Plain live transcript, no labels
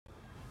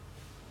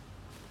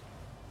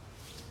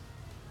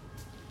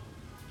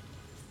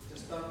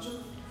Touch,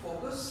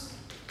 focus,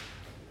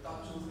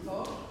 touch and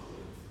thought.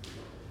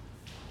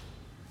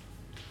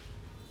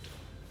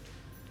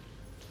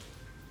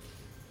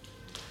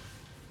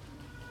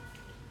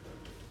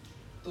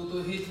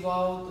 To hit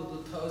wow,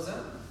 to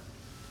thousand.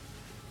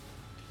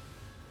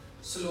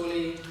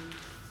 Slowly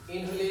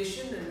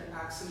inhalation and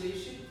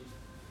exhalation.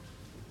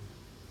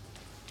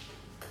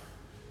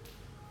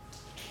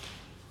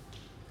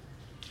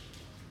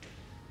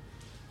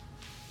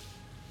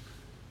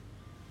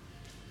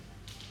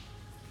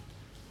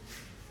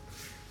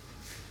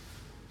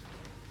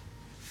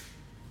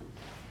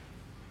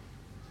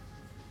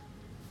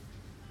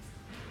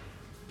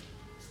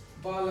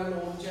 Bala and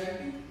Om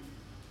chanting.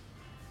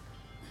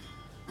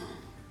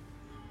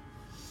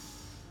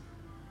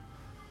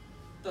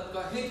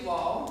 तत्का हित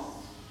वाव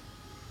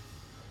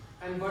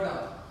and बड़ा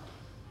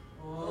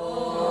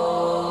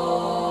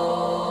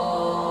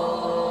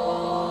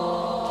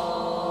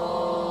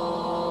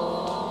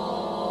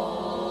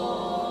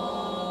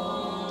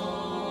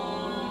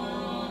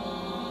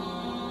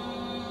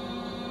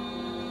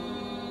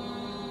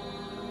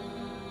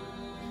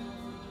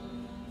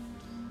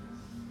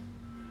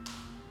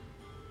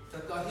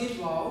तत्का हित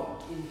वाव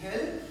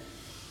inhale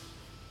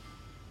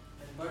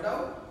and बड़ा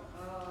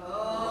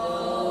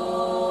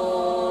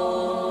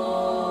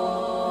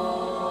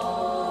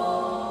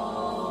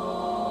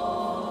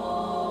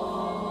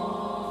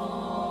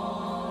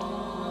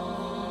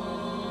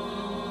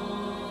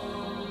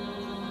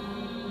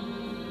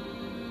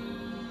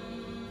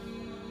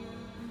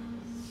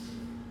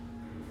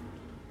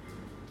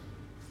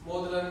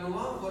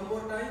one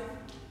more time.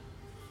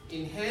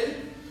 Inhale.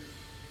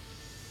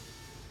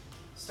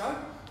 Start.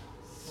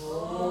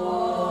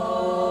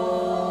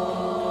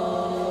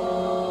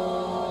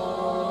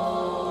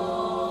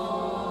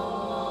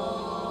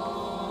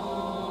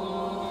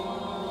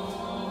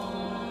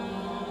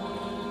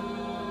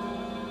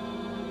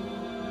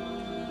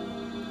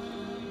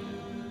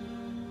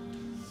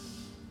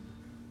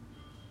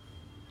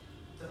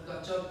 Tabka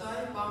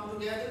chaptai, palm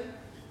together.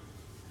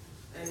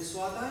 And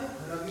swatai,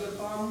 rub your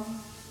palm.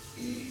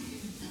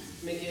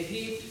 Make a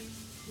heat.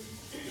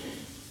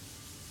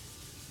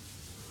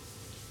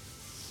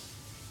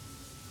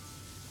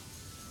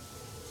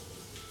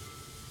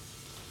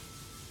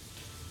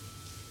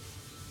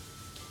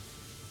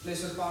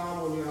 Place your palm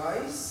on your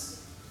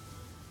eyes.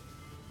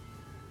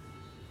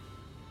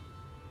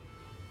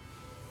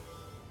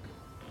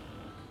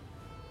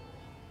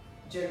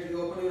 Gently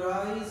open your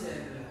eyes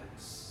and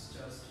relax.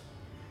 Just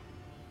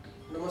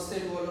namaste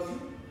to all of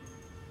you.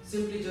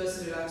 Simply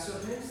just relax your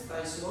hands,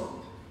 thighs long.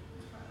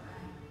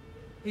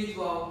 Hit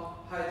wow,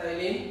 high thigh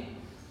lane,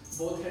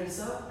 both hands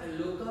up and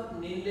look up,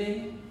 knee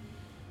lane.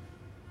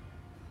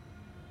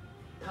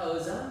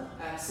 Thumbs up,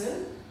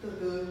 exhale,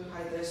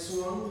 high thigh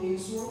swung, knee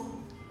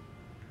swung.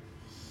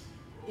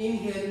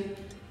 Inhale,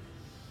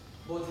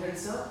 both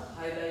hands up,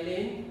 high thigh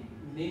lane,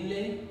 knee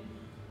lane.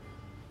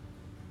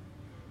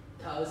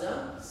 Thumbs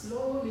up,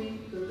 slowly,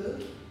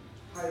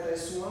 high thigh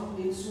swung,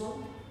 knee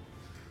swung.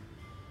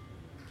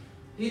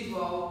 Hit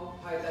wow,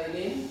 high thigh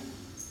lane,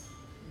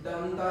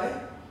 down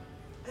thigh.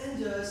 And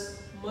just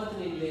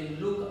matni lane,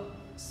 look up,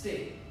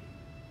 stay.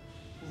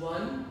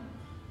 1,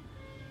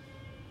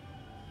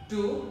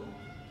 2,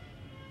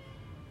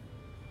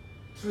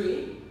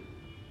 3,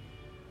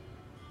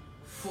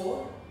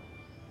 4,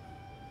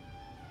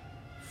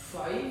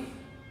 5,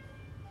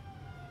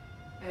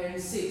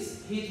 and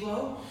 6. Hit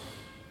wow,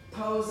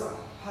 thumbs up,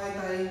 high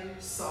thigh,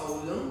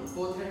 sow lung,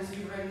 both hands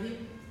behind hip.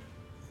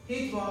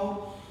 Hit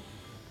wow,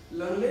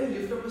 lung lane,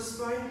 lift up the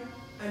spine,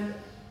 and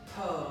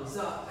thumbs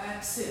up,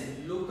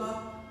 exhale, look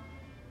up.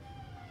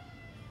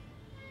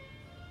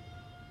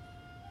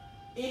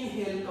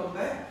 Inhale, come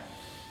back.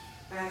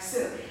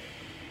 Exhale,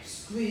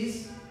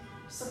 squeeze,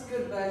 suck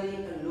your belly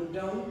and look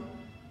down.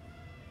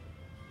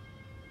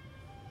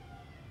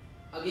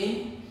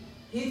 Again,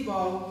 hip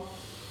bow,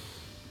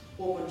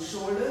 open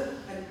shoulder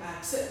and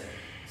exhale.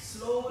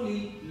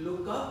 Slowly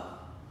look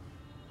up.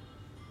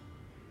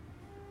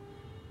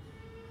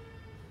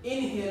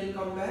 Inhale,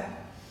 come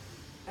back.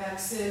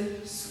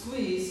 Exhale,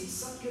 squeeze,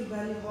 suck your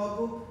belly,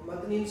 hobble,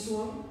 Madnin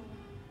Swam.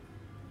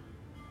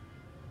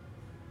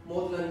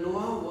 Modlan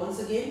Noah, once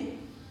again.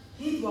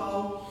 Hip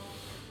bow,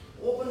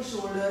 open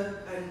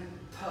shoulder and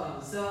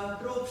thumbs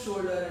up, drop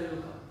shoulder and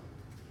look up.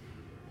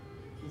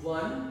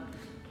 1,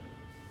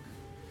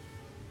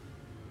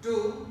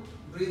 2,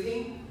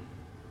 breathing.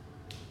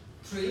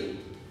 3,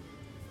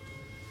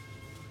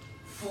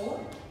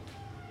 4,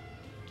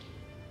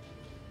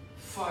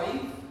 5,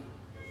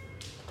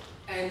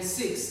 and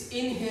 6.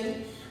 Inhale,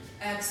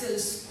 exhale,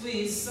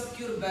 squeeze, suck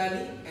your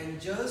belly and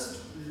just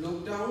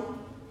look down.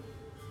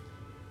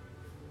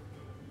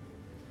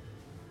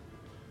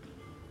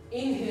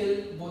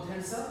 Inhale, both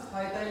hands up,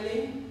 high thigh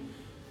lane,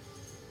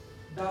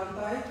 down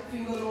thigh,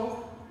 finger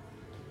lock.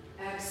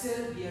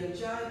 Exhale,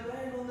 Gyanchai,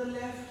 bend on the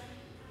left.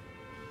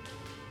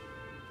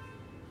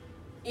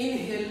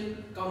 Inhale,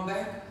 come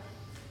back.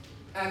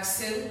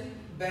 Exhale,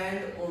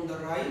 bend on the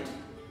right.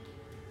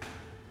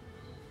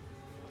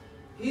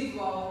 Hip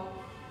bow,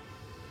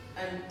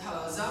 and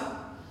thở ra,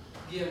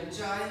 ghiền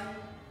trái.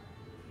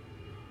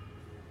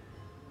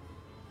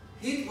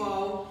 Hít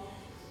vào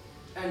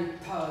and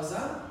thở ra,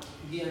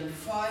 ghiền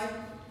phải.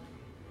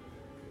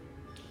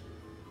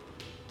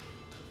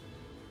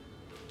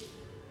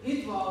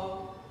 Hít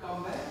vào,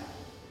 come back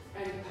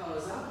and thở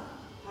ra,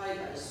 hai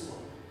tay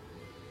xuống.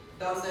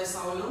 Đan tay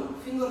sau lưng,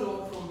 finger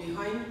lock from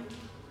behind.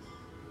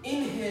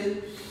 Inhale,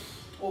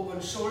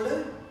 open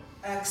shoulder,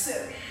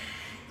 exhale,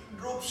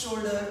 drop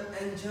shoulder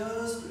and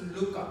just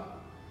look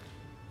up.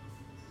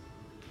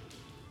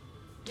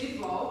 Hít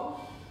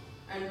vào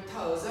and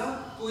thở ra,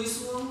 cúi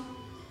xuống,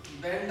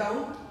 bend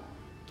down,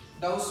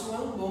 đầu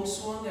xuống, bông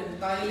xuống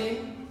and tay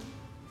lên.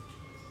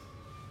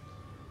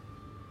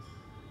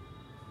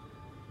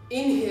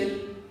 Inhale,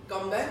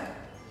 come back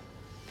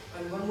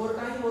and one more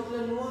time, một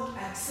lần nữa,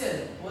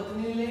 exhale, một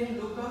lần lên,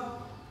 look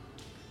up.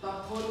 The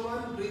third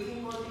one,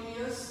 breathing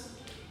continuous.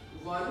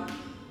 1,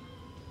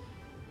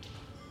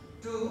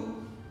 2,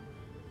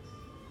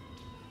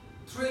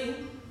 3,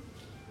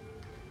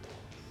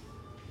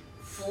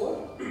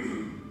 4,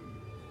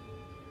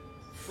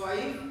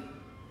 5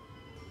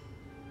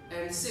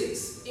 and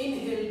 6.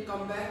 Inhale,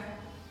 come back.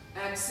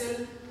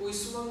 Exhale, cúi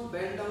xuống,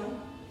 bend down.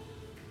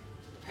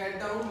 Head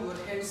down, your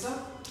hands up.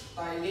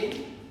 Tay lên.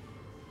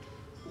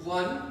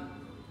 1,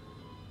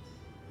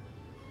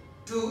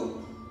 2,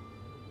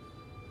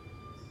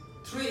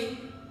 3,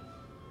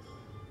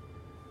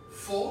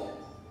 4,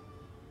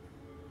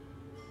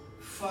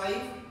 5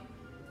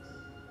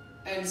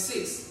 and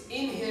 6.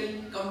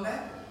 Inhale, come back.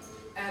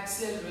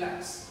 Exhale,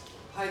 relax.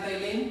 Hai tay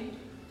lên.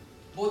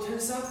 Both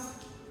hands up.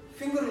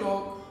 Finger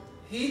lock.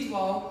 Hít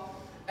vào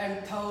and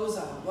thở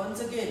ra.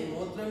 Once again,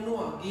 một lần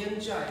nữa, ghiền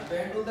trái.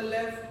 Bend to the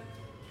left.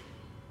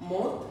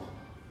 1,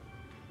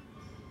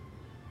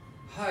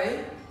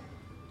 2,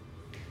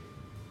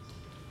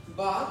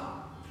 3,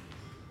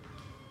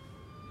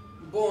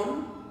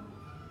 4,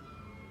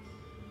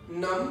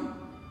 5,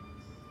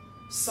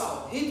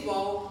 6. Hít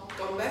vào,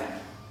 come back.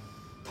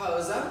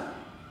 Thở ra,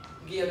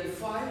 ghiền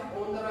phải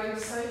on the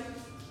right side.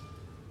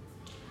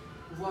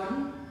 1,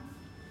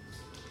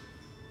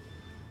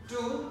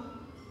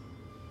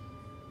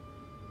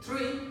 2,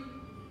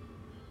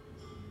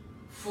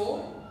 3,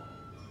 4,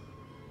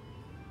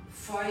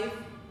 5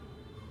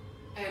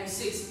 and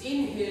 6.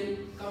 Inhale,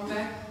 come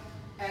back.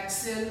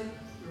 Exhale,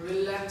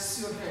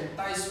 relax your hand.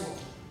 Tay xuống.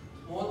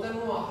 Một lần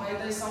nữa, hai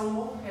tay sau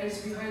mông,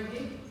 hands behind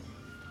hip.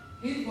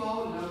 Hít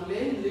vào, nâng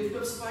lên, lift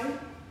up spine.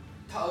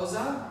 Thở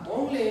ra,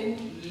 mông lên,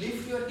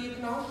 lift your hip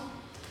now.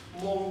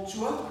 Mông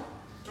chuộc.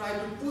 Try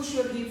to push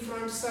your hip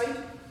front side.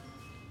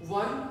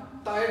 1,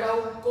 tay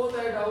down, cổ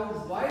tay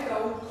down, vai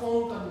down,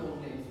 không cần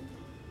mông lên.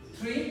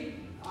 3,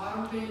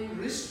 arm pain,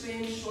 wrist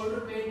pain, shoulder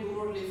pain, do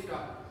not lift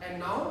up. And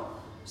now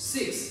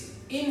 6.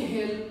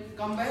 Inhale,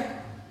 come back.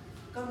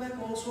 Come back,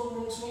 mông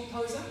xuống,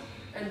 thở ra.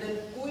 And then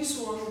cúi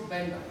xuống,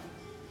 bend down.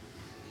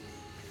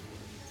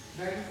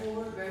 Bend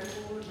forward, bend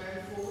forward,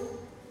 bend forward.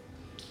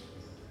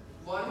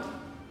 1,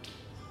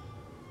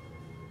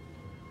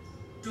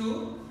 2,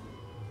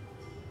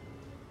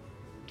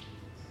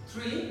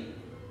 3,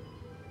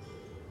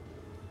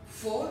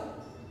 4,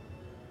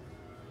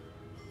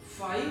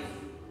 5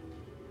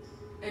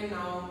 and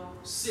now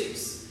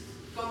 6.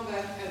 Come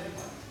back,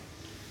 everybody.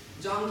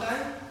 Jump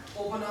time,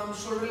 open arm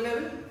shoulder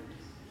level.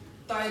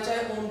 Tay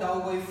trái ôm đầu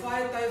với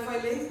phải, tay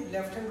phải lên.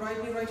 Left hand right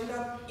knee, right it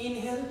up.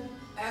 Inhale,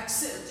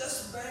 exhale,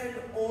 just bend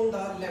on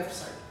the left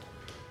side.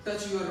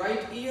 Touch your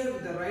right ear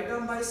with the right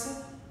arm bicep.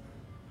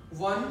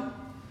 1,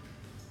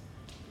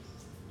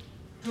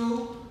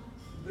 2,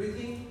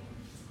 breathing.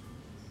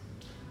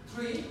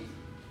 3,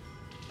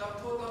 tap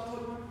thôi,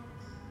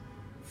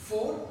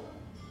 4,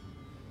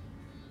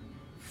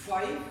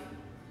 5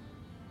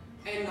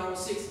 and now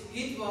 6.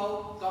 Hít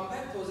vào, come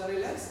back, those are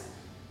relaxed.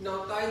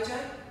 Now tay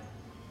trái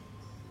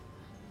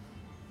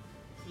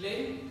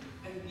lên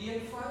and ghiền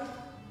phải.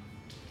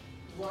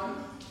 1,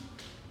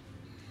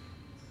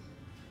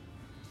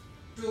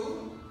 2,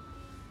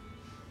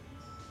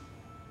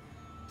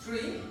 3,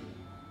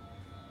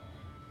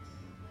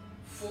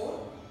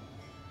 4,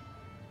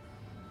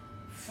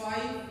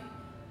 5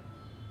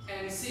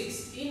 and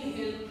 6.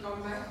 Inhale,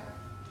 come back.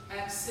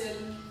 Exhale,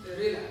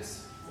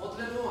 relax. Một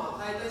lần nữa,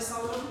 hai tay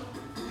sau lưng,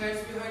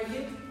 hands behind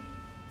hip.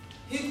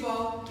 Hít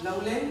vào,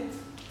 lưng lên,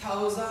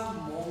 thở ra,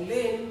 mông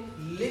lên,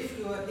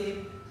 lift your hip,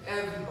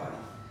 everybody.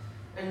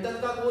 And tất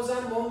cả cố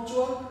gắng mông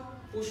chuộc,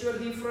 push your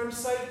hip front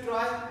side,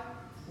 try.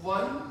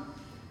 1,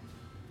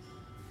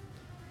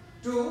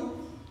 2,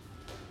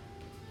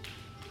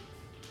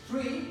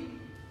 3,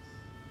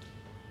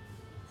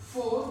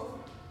 4,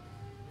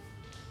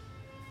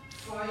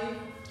 5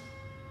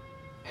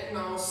 and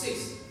now 6.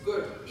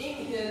 Good.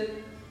 Inhale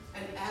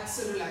and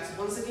exhale, relax.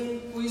 Once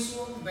again, cúi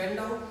xuống, bend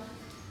down.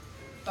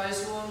 Tay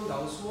xuống,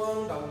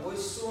 đầu gối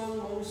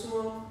xuống, mông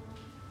xuống.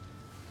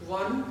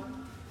 1,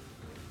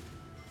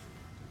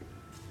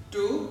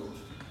 2,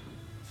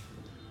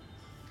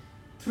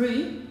 3,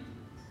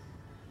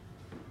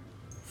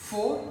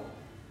 4,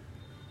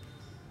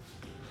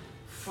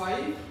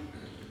 5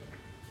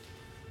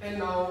 and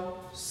now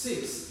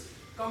 6.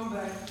 Come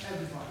back,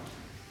 everyone.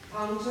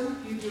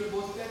 Thangchan, keep your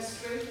both legs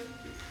straight.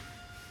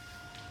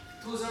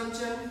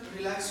 Thuzanchan,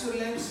 relax your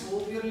legs,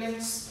 move your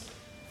legs.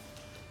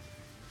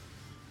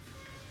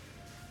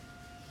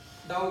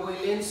 Down by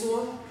lane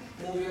swan,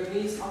 move your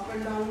knees up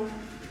and down.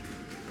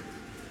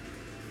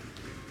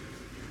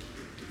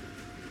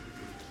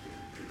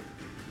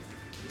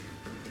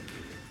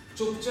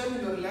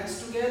 Chupchan, your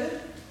legs together.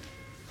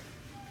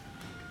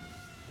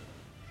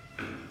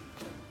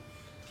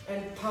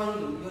 And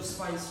Thanglu, your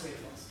spine straight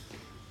first.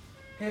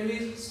 Here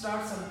we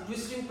start some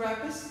twisting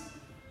practice.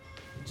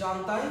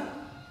 Jantai,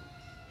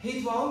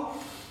 hit wow,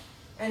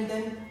 and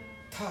then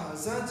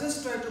Thaza.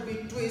 Just try to be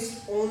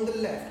twist on the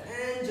left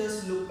and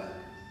just look back.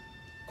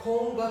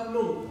 Khong gap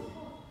lung,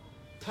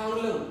 Thang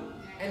lung,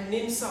 and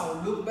Nim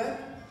Sao, look back.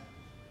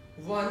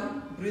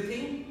 1,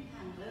 breathing,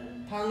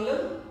 Thang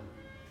lung.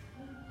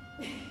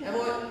 And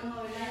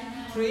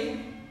 1, 3,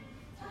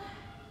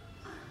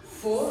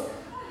 4,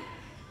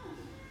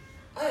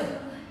 and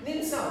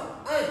Nim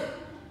Sao, and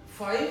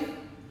 5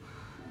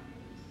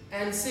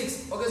 and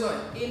 6. Okay, so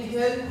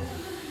inhale,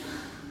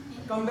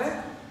 come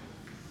back,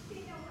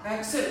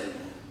 exhale,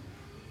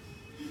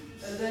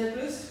 and then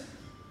twist.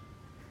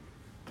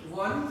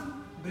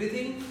 1,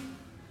 breathing,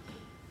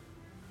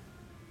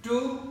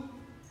 2,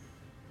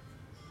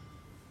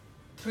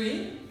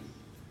 3,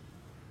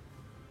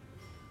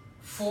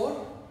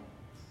 4,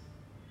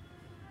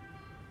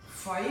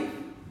 5,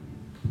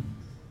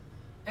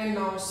 and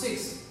now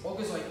 6.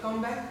 Okay, so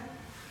come back,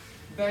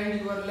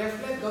 bend your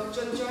left leg, gap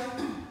chan chai,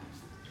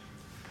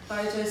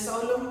 tai chai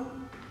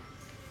saulum,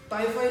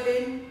 tai phi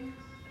lane,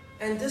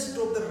 and just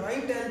drop the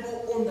right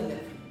elbow on the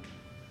left.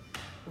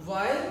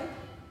 While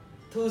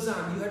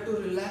Thuzan, you have to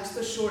relax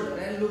the shoulder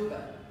and look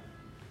back.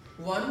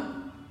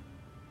 1,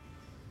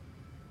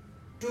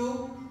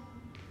 2,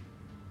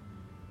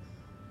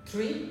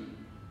 3,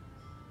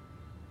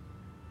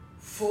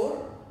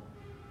 4,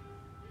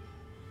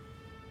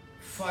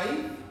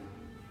 5,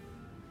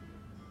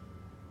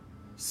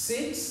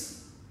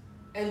 6,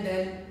 and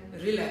then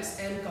relax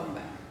and come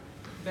back.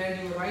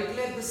 Bend your right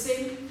leg the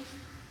same,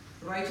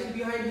 right hand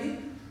behind hip,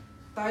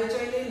 tai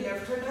chai lane,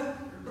 left hand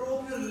up,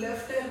 drop your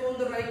left elbow on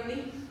the right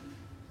knee,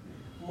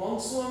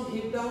 monk swan,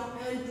 hip down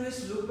and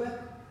twist, look back.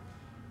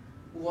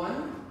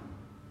 1,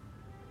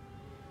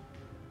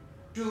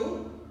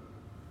 2,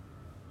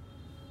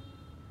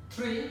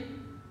 3,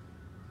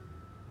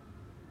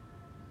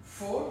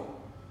 4,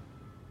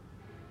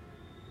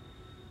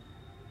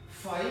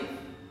 5,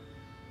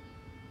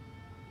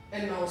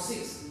 and now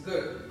 6.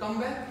 Good.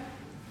 Come back.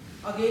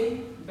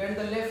 Again, bend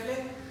the left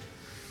leg,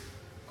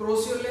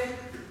 cross your leg,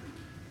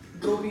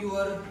 drop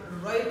your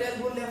right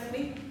elbow, left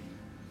knee,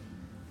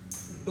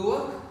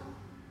 Duak,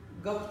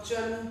 Gap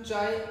Chan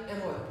Chai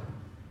Emoy.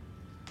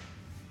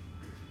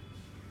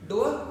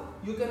 Duak,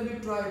 you can be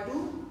try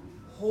to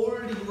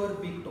hold your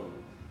big toe,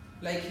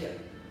 like here.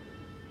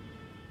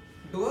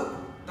 Duak,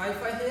 Tai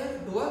Phi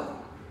here, Duak,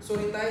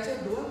 sorry, Tai Chai,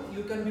 Duak,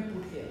 you can be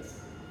put here.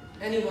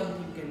 Any one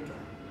you can try.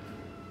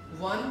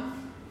 1,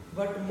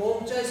 but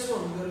Mom Chai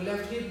Swan, your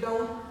left hip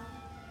down.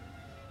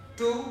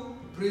 2,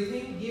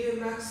 breathing, give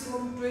a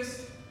maximum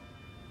twist.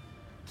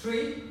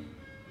 3,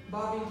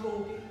 bobbing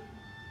forward.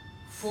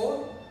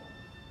 4,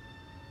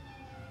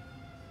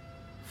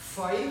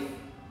 5,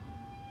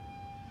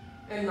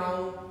 and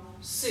now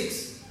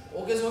 6.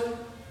 Okay, so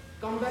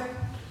come back.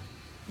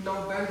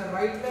 Now bend the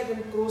right leg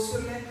and cross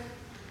your leg.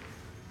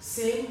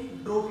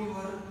 Same, drop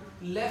your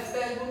left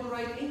elbow to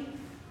right knee.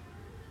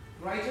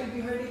 Right hand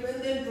behind hip,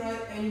 and then try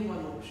any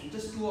one option.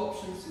 Just 2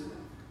 options you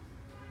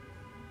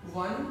have.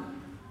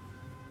 1,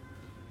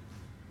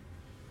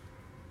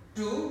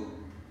 2,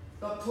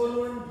 the whole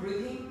one,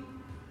 breathing.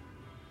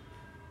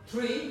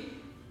 3,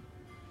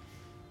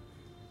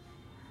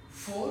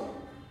 4,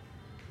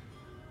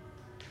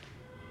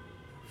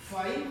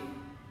 5,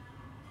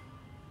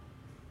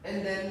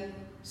 and then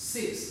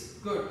 6.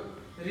 Good.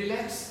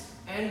 Relax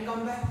and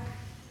come back.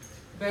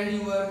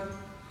 Bend your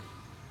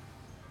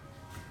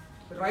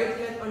right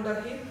leg under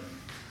hip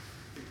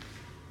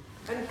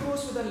and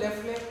cross with the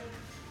left leg.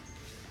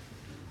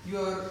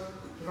 Your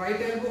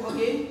right elbow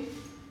again,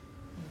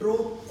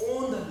 drop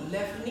on the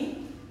left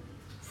knee.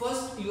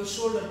 First your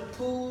shoulder,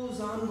 Thu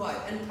Zan Vai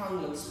and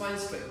Thang Lung, spine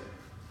straight.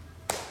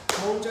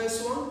 Mom Chai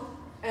Swan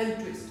and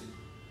twist.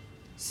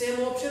 Same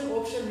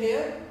option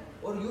here,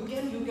 or you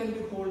can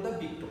be hold the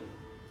big toe.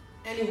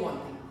 Any one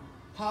thing.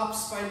 Half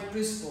spine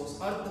twist pose,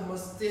 Ardha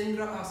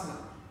Mastendra Asana.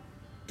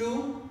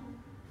 2,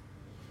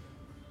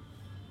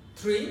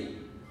 3,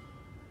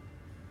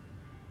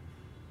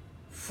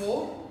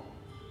 4,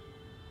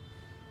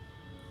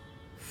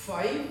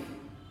 5,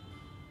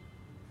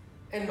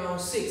 and now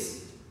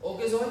 6.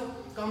 Okay, Zoe,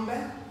 come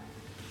back.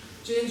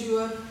 Change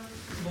your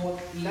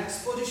both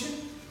legs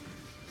position.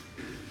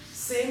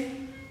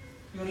 Same,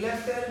 your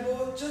left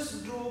elbow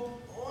just drop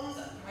on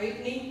the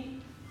right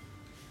knee.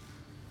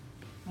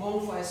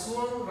 Mount 5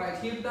 swan, right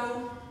hip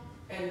down,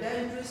 and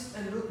then twist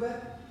and look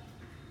back.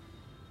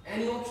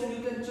 Any option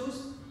you can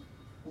choose.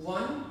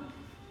 1,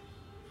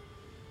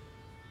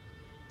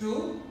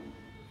 2,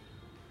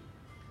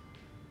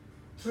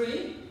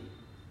 3,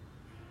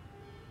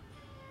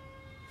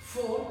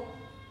 4,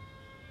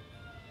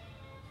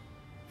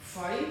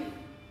 5,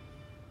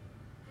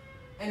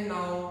 and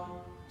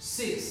now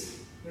 6.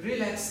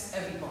 Relax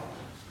every part.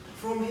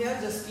 From here,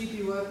 just keep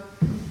your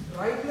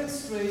right leg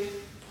straight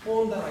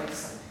on the right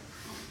side.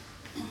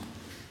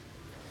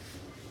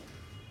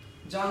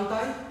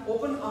 Jantai,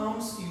 open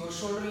arms, your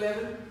shoulder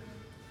level.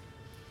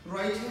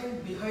 Right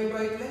hand behind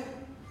right leg.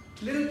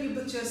 Little keep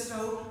the chest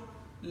out.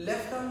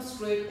 Left arm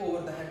straight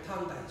over the head.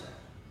 Thang Tai Chai.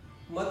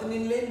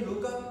 Matnin lane,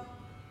 look up.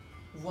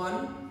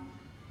 1,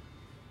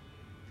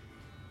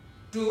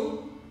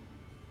 2,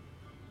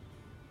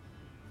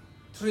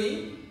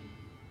 3,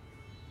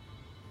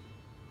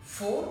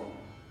 4,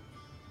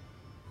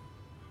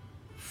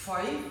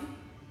 5,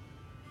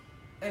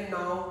 and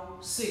now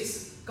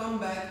 6. Come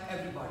back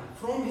everybody.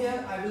 From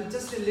here I will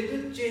just a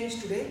little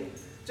change today.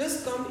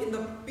 Just come in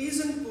the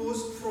pigeon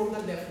pose from the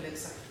left leg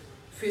side,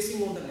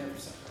 facing on the left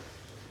side.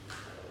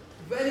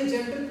 Very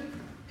gentle,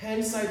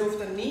 hand side of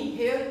the knee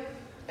here,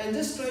 and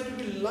just try to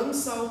be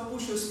lungs out,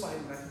 push your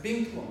spine back.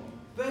 Bing thwong,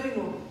 very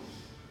normal.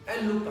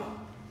 And look up.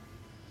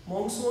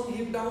 Monk swan,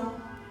 hip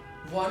down.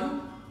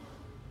 1,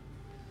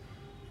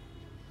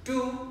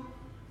 2,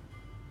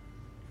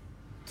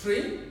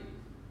 3,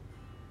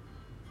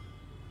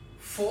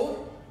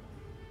 4,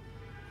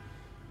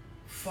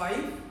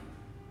 5,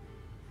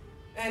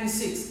 and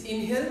 6.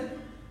 Inhale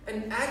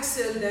and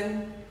exhale,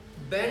 then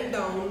bend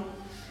down,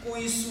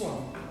 Kui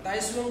Swan. Tai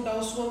Swan,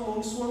 Tao Swan,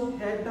 Monk Swan,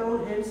 head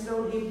down, hands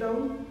down, hip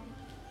down.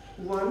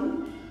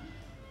 1,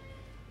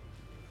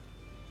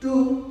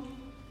 2,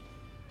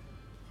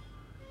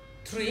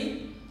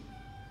 3,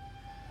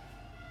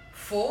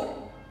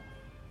 4,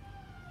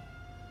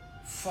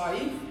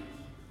 5,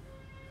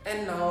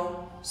 and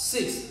now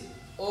 6.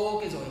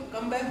 Okay, Zoe,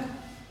 come back.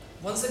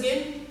 Once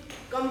again,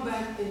 come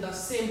back in the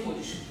same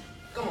position.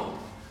 Come on.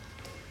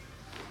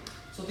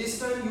 So this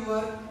time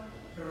your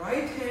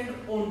right hand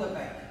on the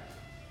back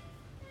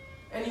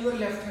and your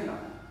left hand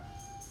up.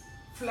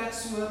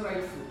 Flex your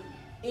right foot.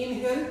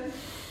 Inhale,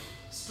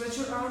 stretch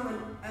your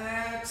arm,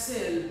 and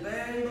exhale,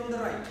 bend on the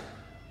right.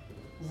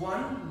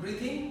 1,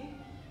 breathing.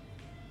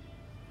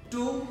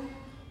 2,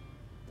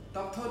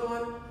 top third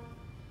one.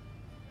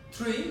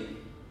 3,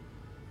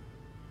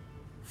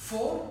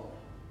 4,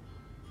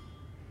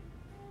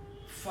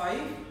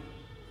 5,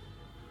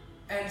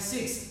 and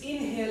 6.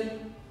 Inhale,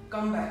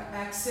 come back,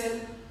 exhale,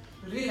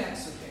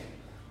 relax again.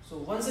 So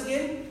once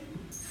again,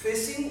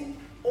 facing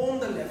on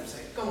the left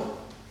side. Come on.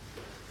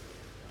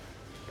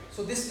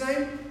 So this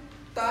time,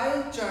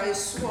 Tai Chai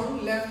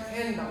Swan, left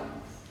hand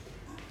down.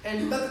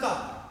 And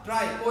Tatka,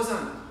 try,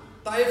 Kozan.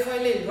 Tai Phi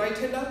lane, right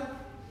hand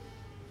up.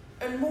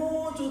 And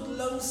more to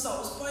lungs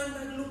out, spine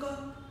back, look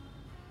up.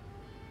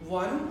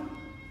 1,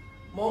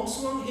 Monk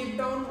Swan, hip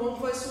down,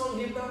 Monk Phi Swan,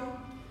 hip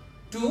down.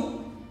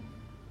 2,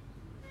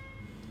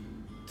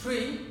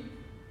 3,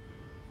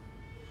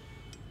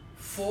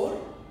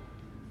 4,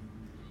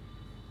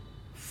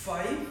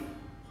 5,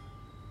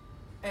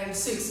 and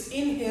 6.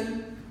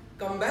 Inhale,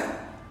 come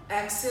back,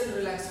 exhale,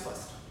 relax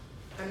first.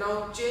 And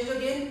now change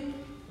again.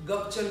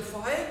 Gapchan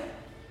Phi,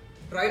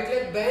 right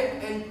leg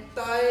bend, and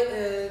Tai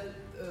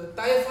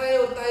Phi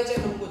or Tai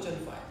Chai Nampochan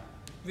Phi.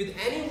 With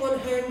any one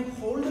hand,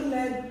 hold the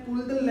leg,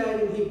 pull the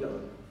leg, and hip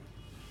down.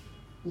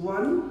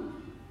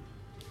 1,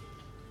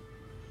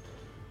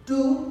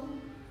 2,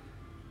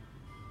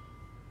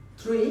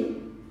 3,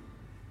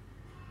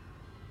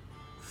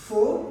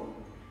 4,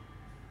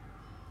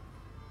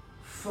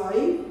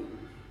 5,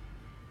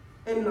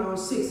 and now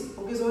 6.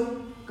 Okay, Zoe,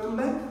 come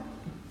back.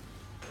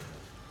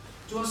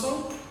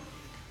 Chua.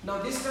 Now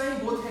this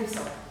time both hands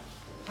up.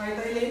 Thigh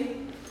thigh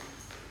lane.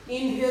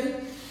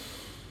 Inhale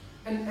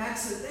and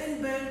exhale.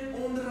 Then bend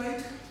on the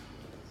right.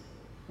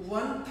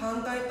 1,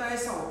 thang thigh thigh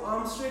out.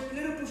 Arms straight.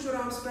 Little push your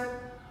arms back.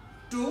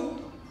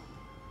 2,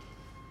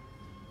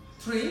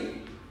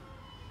 3,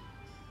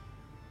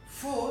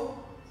 4,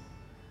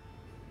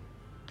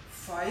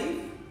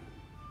 5,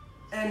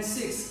 and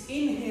 6.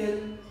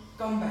 Inhale,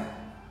 come back.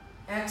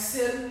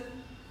 Exhale,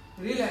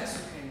 relax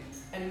your hand.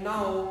 And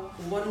now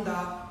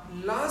Wanda,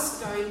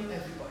 last time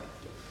everybody.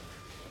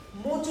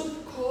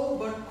 Mojut kho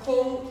but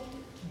khong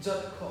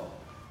jat kho.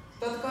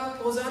 Tatka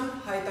Kozan,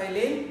 high thigh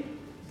lane.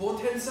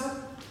 Both hands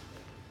up.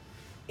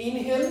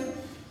 Inhale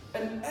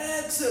and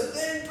exhale.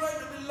 Then try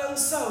to be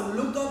lungs out.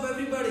 Look up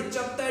everybody.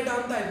 Chap thigh,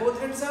 down thigh. Both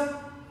hands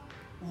up.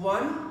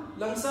 1,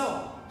 lungs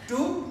out.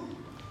 2,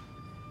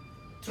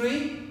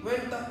 3,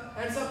 went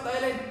hands up, thigh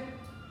line.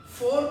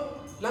 4,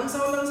 lungs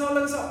out, lungs out,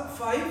 lungs out.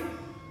 5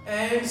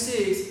 and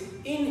 6.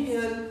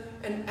 Inhale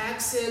and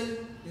exhale.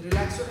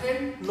 Relax your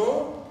hand.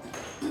 No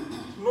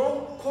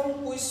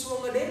khom kui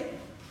swung again.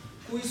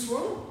 Kui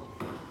swung.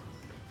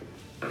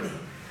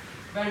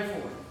 Bend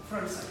forward,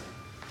 front side.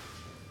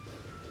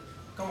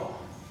 Come on.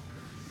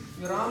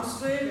 Your arms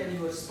straight and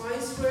your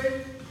spine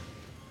straight.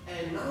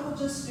 And now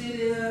just stay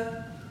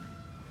there.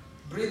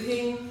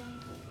 Breathing.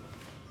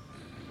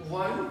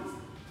 1,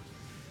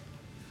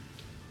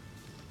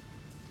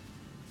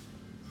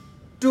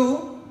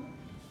 2,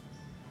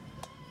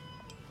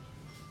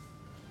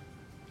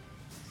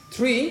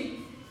 3,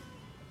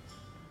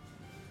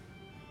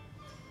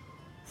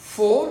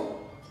 4,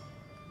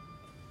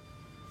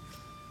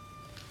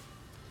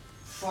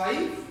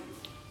 5,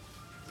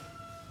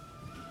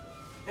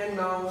 and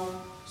now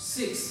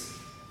 6.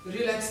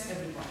 Relax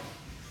everybody.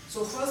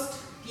 So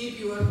first, keep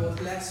your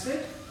both legs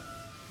straight.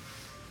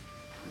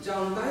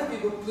 Down time, we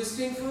go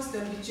twisting first,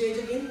 then we change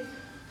again.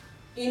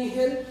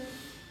 Inhale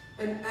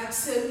and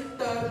exhale,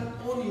 turn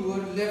on your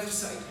left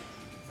side.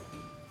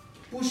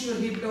 Push your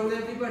hip down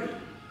everybody.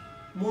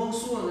 Monk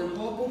swan and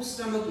hop up,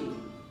 stomach in.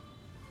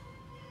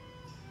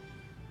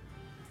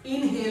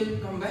 Inhale,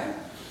 come back.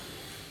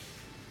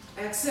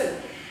 Exhale,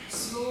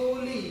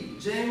 slowly,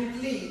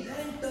 gently,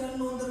 then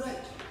turn on the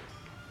right.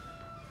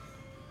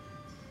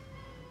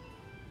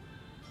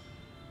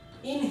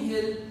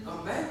 Inhale,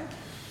 come back.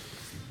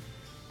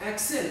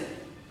 Exhale,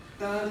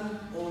 turn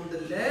on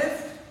the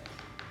left.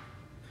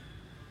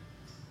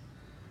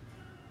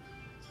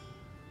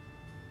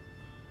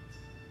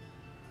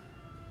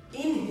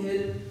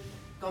 Inhale,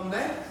 come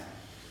back.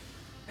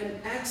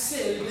 And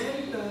exhale,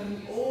 then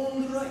turn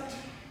on the right.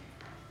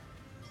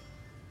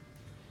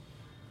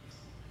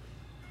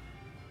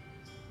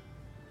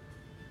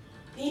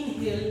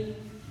 Inhale,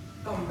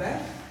 come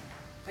back.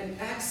 And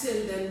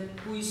exhale, then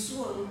twist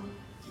one.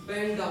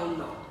 Bend down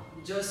now.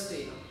 Just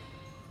stay now.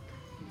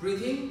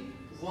 Breathing.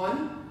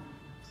 1,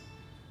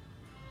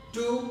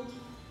 2,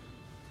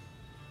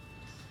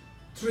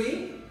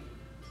 3,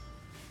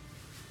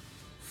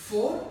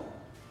 4,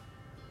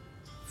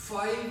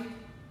 5,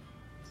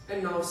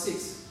 and now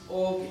 6.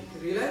 Okay,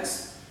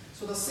 relax.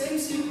 So the same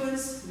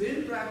sequence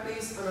we'll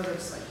practice another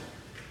side.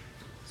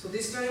 So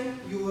this time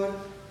your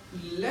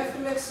left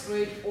leg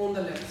straight on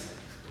the left side.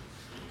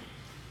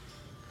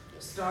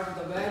 Start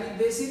the very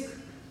basic.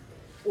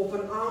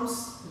 Open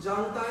arms,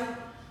 jang thigh.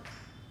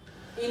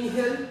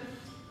 Inhale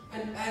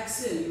and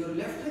exhale. Your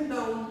left hand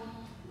down,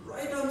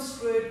 right arm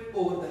straight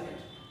over the head.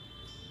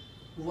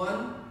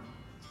 1,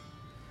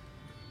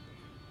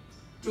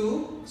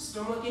 2,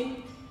 stomach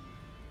in.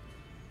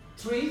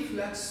 3,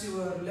 flex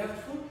your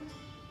left foot.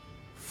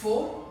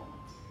 4,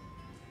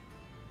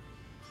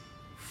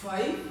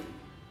 5,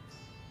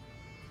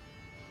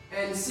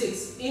 and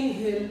 6.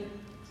 Inhale,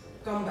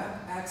 come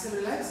back. Exhale,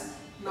 relax.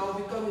 Now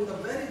we come in the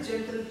very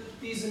gentle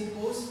pigeon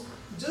pose.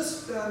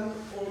 Just turn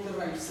on the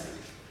right side.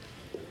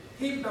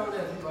 Hip down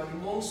everybody.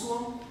 Monk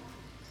swan.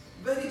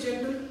 Very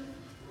gentle.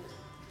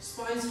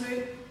 Spine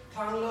straight.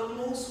 Thang long.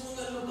 Monk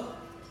swan and look up.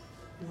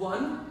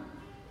 1,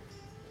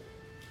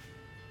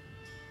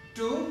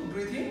 2.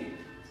 Breathe in.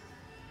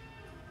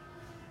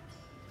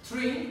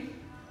 3,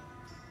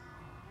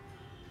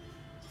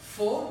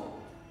 4,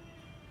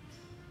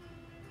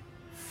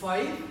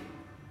 5,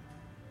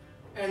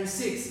 and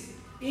 6.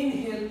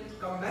 Inhale,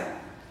 come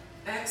back.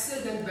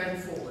 Exhale, then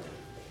bend forward.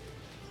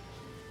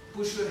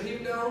 Push your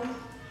hip down.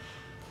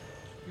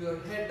 Your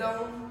head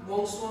down.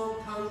 Monk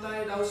swan, thang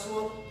thigh, down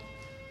swan.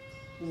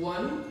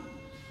 1,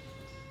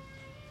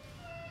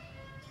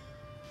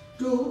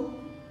 2,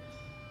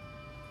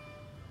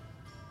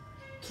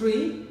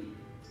 3,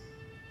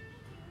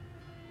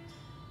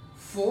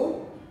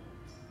 4,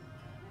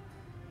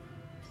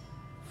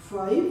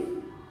 5,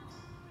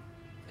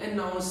 and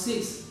now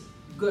 6.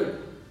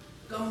 Good.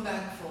 Come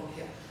back from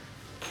here.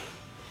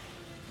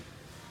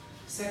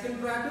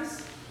 Second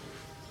practice.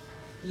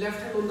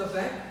 Left hand on the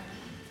back.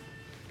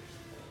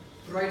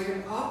 Right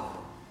hand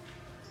up.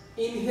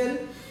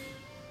 Inhale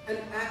and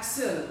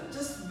exhale.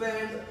 Just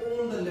bend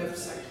on the left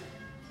side.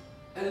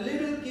 A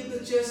little, keep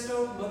the chest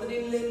out. Mother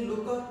in lane,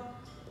 look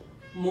up.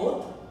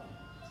 More.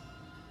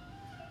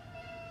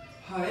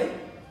 High.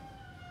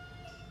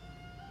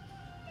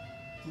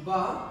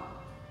 Ba.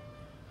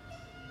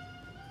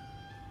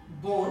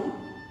 Bone.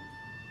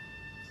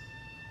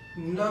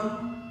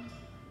 Nam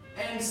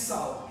and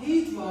south.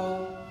 Heat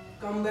bow.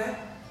 Come back.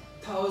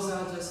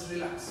 Thauza, just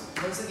relax.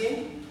 Once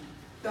again,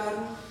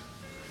 turn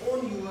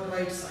on your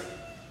right side.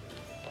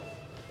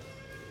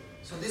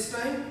 So this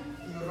time,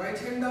 your right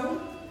hand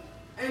down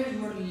and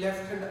your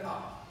left hand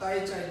up. Tai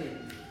Chi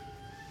Lin.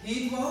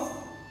 Heat bow.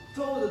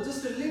 Thauza,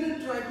 just a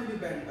little try to be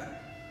bent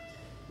back.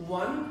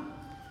 1,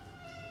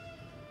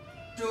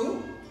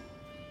 2,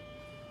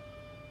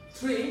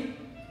 3,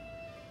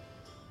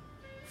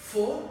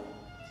 4,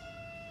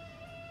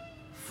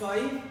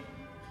 5,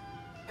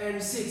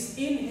 and 6.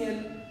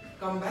 Inhale,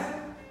 come back.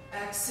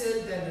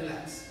 Exhale, then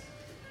relax.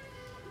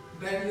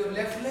 Bend your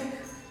left leg.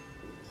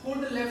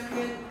 Hold the left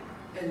hand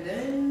and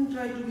then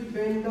try to be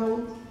bent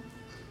down.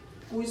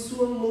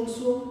 Uiswam,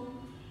 Mongswam.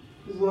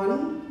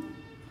 1,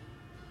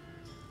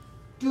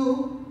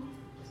 2,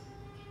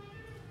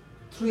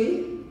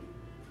 3,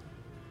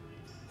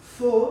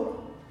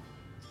 4,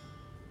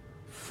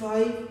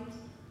 5,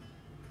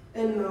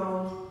 and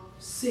now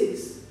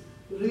 6.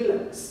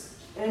 Relax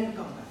and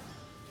come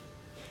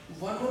back.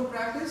 One more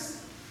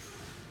practice.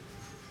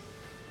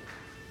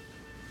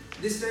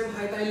 This time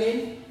high thigh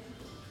lane.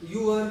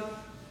 Your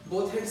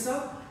both hands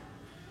up.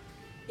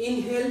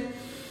 Inhale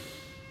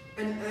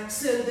and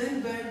exhale,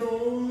 then bend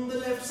on the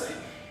left side.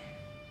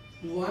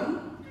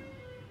 1,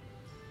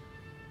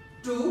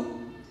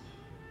 2,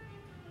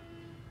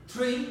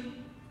 3,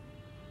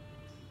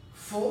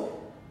 4,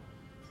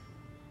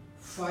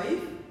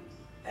 5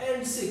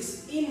 and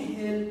 6.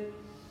 Inhale,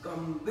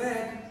 come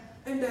back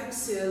and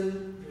exhale,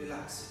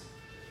 relax.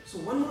 So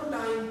one more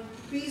time,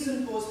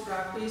 pigeon pose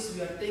practice.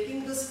 We are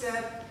taking the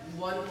step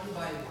one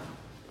by one.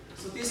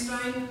 So this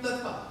time,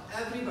 tatka,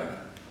 everybody,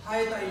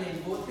 high thigh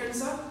length, both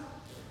hands up.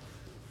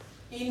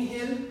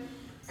 Inhale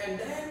and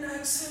then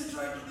exhale,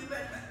 try to be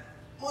bent back.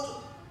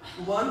 Mojo.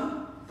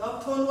 1,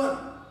 top thrown 1,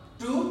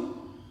 2,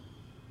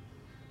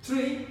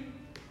 3,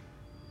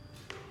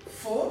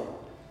 4,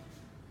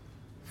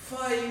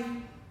 5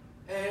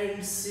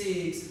 and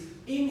 6.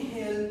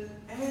 Inhale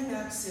and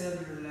exhale,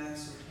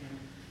 relax your hand.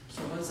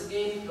 So once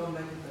again, come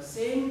back in the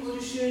same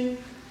position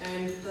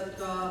and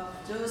tatka,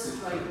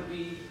 just try to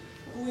be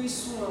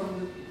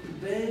Hui-swung,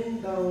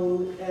 bend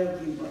down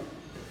everybody.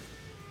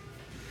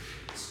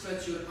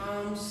 Stretch your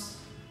arms,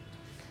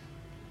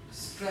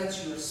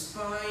 stretch your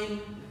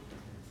spine,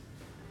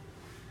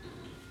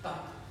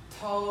 tuck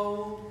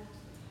toe.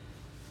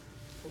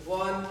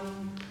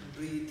 1,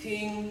 breathe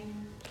in.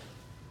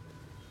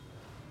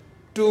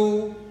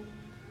 2,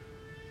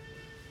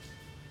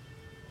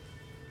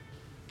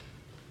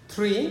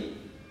 3,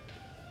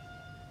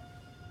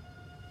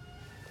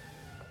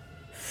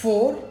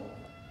 4,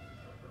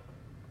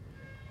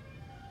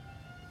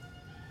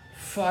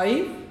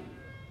 5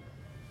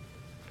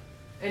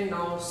 and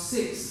now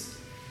 6.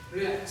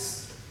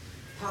 Relax.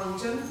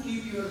 Thangchan,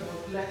 keep your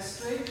both legs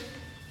straight.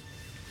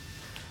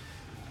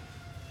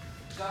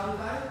 Down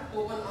back,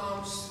 open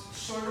arms,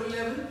 shoulder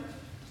level.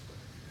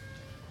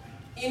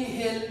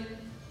 Inhale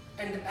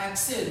and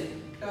exhale.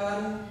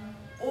 Turn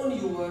on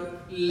your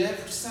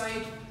left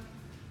side.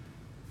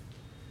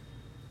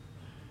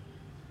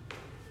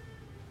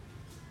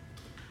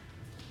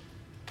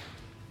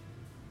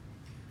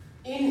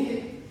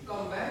 Inhale,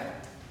 come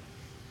back.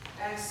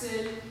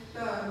 Exhale,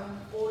 turn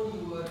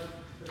on your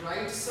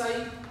right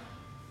side.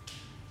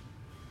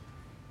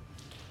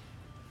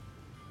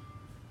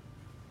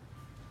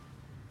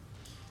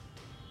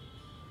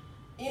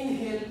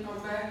 Inhale,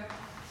 come back.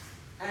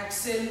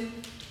 Exhale.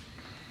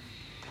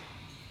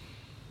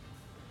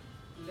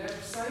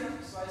 Left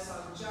side,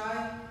 Swaisam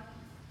Chai.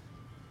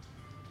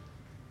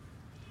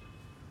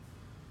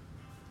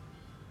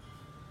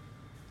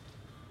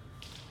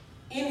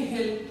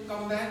 Inhale,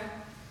 come back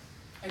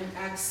and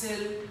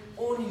exhale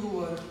on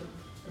your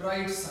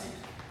right side.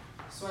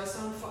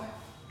 Swaisam 5.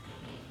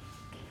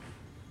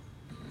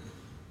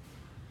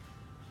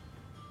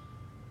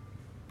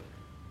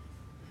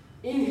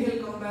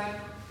 Inhale, come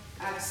back.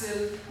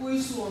 Exhale,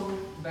 Hui-swung,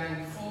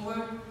 bend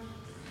forward.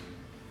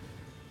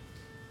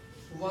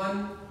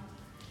 1,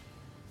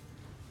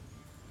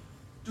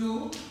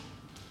 2,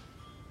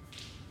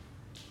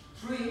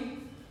 3,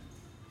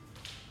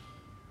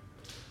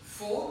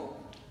 4,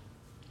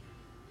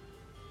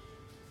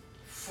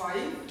 5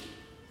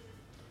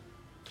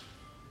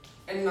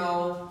 and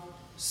now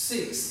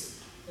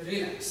 6.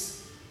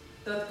 Relax.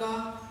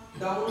 Tatka,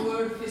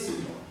 downward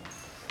facing dog.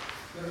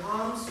 Your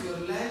arms, your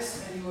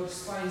legs and your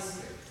spine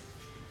straight.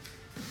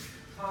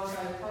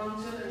 Thangkai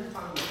Thangchan and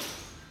Thangkai.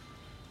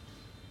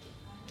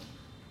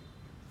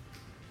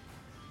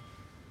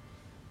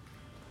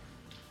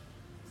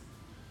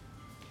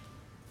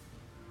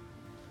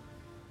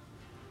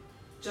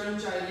 Chan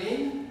Chai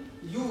Lane,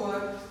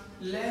 your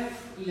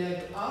left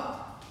leg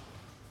up.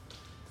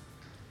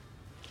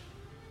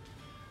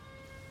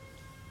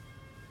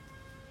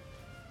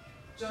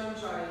 Chan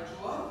Chai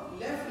Chua,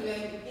 left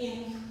leg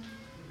in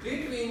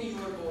between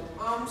your both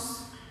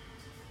arms.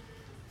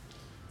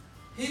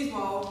 Hip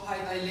bow, high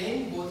thigh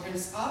lane, both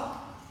hands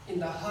up in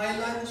the high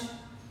lunge.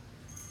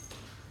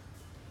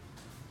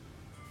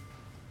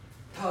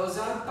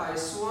 Thauza, thigh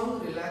swung,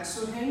 relax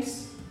your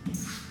hands.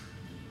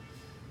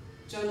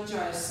 Chan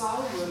Chai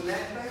Sao, your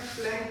leg back,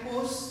 plank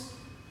pose.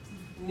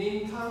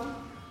 Ning Thang.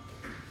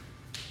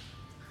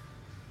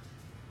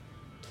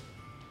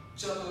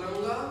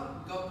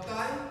 Chaturanga,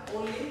 Gaptai,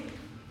 only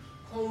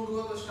Khong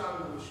Dua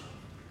Kastang motion.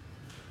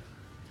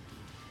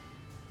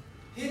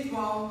 Hip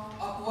bow,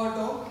 upward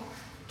dog.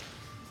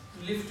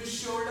 Lift your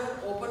shoulder,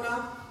 open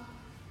up.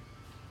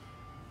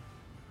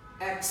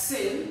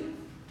 Exhale,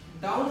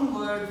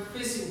 downward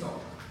facing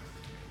dog.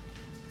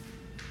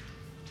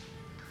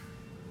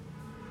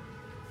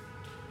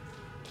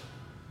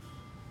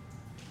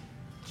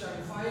 Chan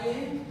Phai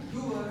Lane,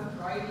 your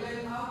right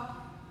leg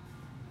up.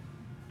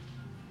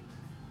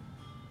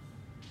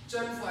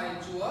 Chan Phai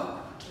Chua,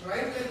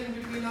 right leg in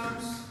between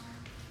arms.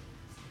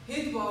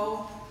 Hip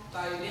bow,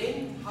 thigh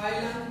lane, high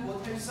lunge,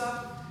 both hands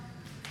up.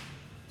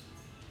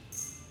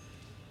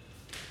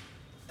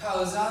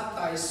 Thauza,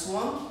 thigh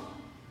swung.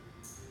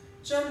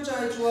 Chan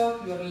Chai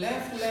Chua, your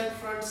left leg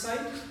front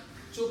side.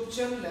 Chup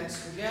Chan,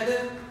 legs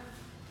together.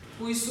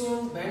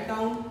 Hui-swung, bend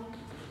down.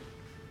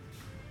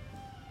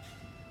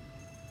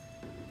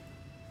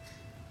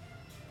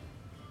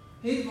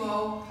 Hip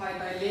bow, high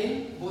thigh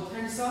lane, both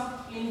hands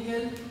up.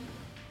 Inhale.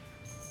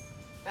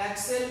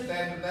 Exhale,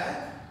 bend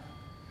back.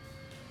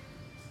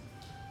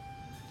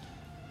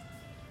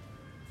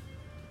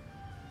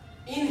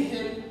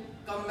 Inhale,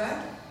 come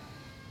back.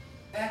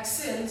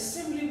 exhale,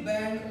 simply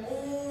bend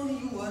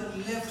on your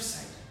left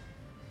side.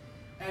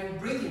 And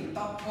breathe in,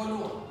 top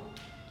follow on.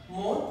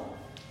 More.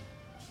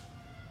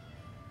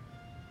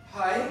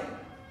 High.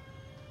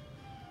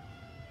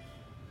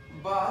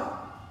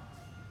 Bar.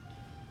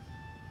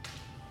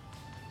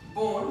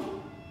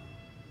 Bone.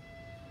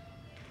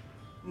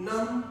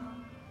 Numb.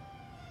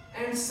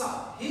 And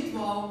south. Hit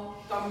wow.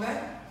 Come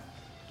back.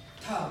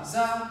 Thumbs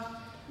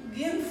up.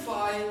 Gain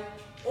 5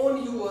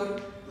 on your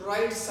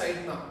right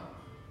side now.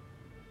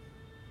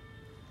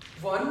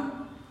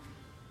 1,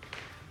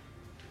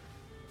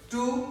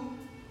 2,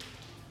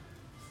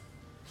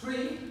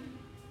 3,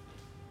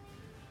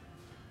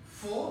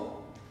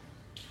 4,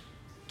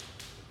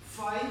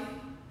 5,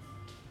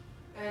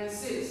 and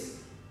 6.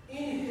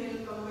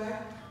 Inhale, come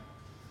back.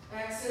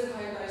 Exhale,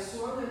 high thigh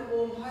swan and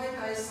om high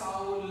thigh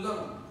sao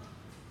lung.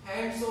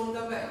 Hands on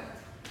the back.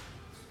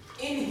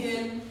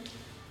 Inhale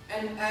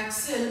and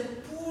exhale.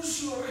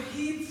 Push your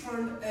hip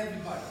front,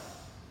 everybody.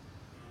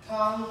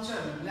 Thumb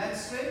chan,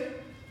 legs straight.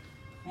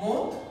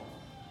 More.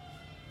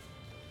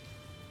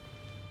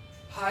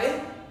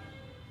 High.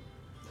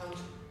 Thumb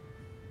chan.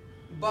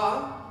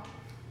 Bar.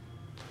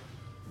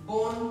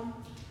 Bone.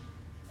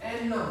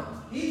 And now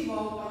hip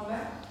bow, come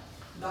back.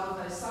 Down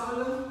thigh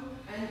salum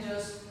and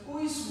just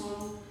squeeze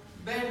one.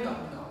 Bend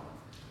up now.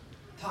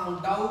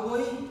 Thumb down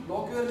boy.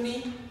 Lock your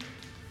knee.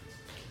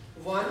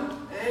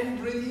 1 and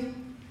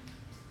breathing.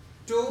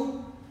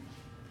 2,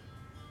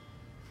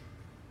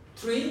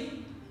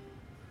 3,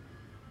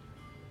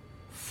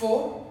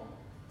 4,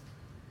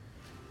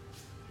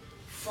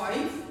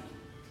 5,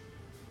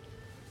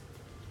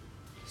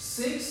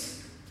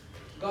 6.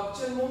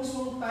 Gapchen mong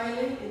song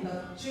Thailand in the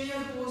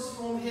chair pose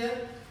from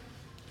here.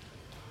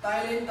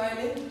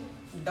 Thailand.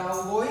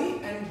 Down boy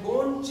and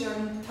gon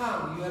chen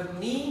thang. Your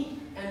knee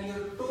and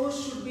your toes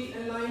should be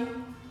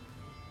aligned.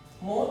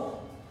 More.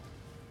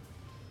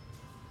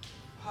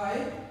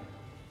 High.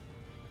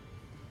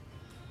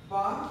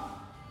 Bar.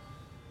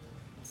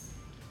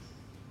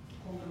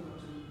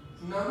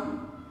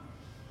 Numb.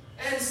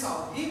 And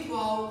south. Hip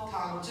bow.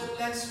 Thumb chin,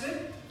 legs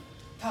straight.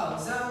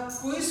 Thumbs up.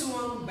 Squeeze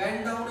one.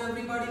 Bend down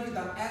everybody with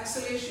an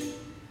exhalation.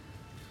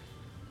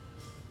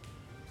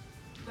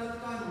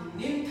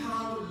 Nim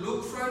thang.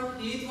 Look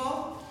front. Hip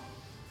bow.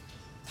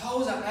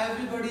 Thumbs up.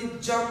 Everybody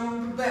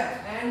jump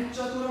back. And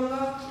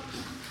chaturanga.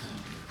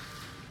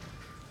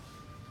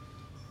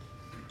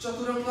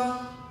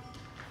 Chaturanga.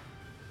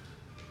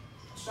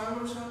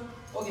 Strong.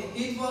 Okay.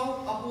 Hip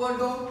bow. Upward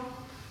dog.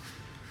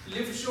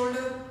 Lift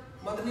shoulder.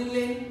 Madani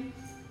lane.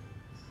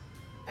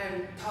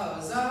 And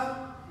thumbs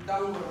up.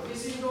 Downward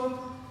facing dog.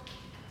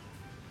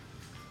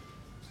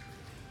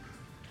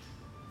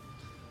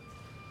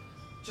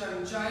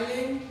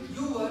 Chanchailing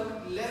your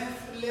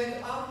left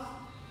leg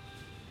up.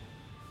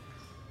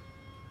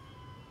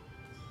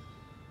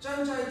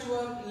 Chanchai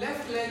your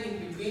left leg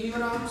in between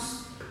your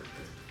arms.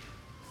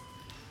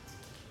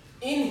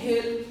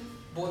 Inhale,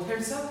 both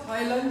hands up,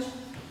 high lunge.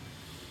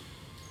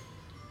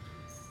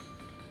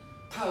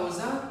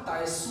 Thauza,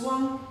 thigh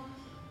swung.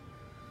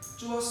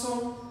 Chua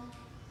song.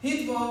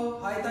 Hip bow,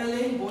 high thigh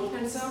lane, both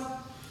hands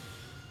up.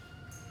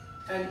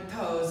 And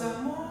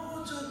thauza,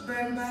 more to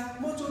bend back,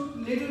 more to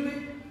little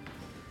bit.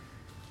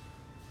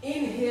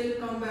 Inhale,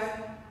 come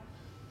back.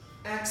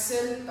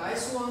 Exhale, thigh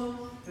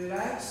swung,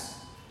 relax.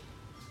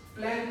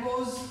 Plank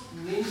pose,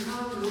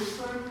 ninja, look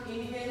front,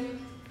 inhale.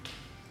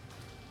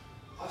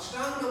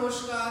 Ashtang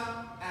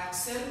Namaskar,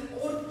 exhale,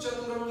 or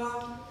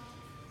Chaturanga.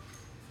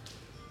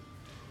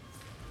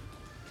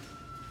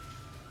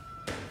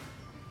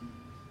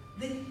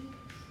 Dig,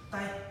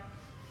 tie,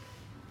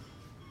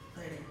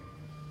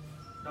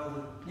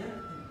 down, yeah.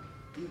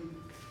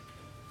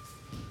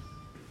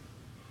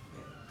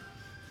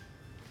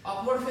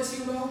 Upward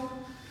facing dog,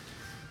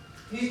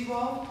 hip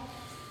bow,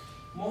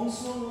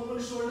 monsoon,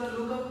 open shoulder,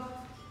 look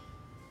up.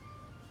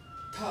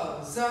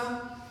 Thaza,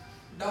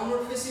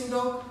 downward facing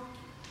dog.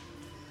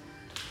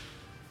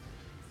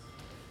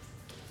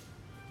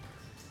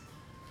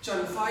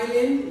 Chanfai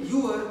lane,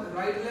 your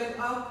right leg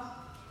up.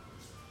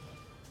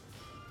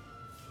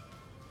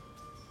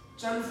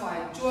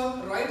 Chanfai,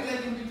 chuak, right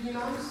leg in between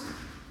arms.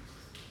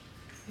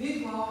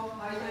 Hip bow,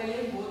 high thigh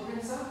lane, both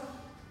hands up.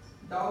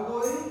 Down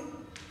boy,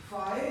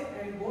 5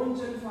 and bone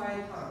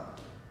chanfai thang.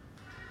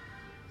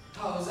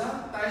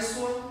 Thauza, thigh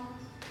swan.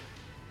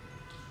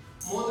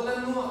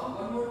 Modalan noa,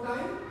 one more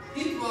time.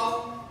 Hip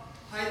bow,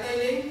 high thigh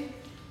lane.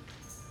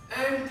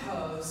 And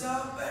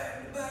thauza,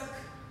 bend back.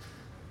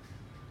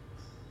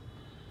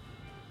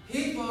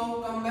 Hip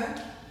bow, come back.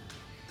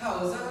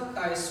 Thauza,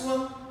 thigh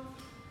swung.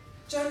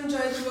 Chan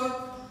chai chuak.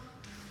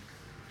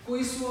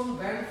 Kui swung,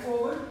 bend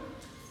forward.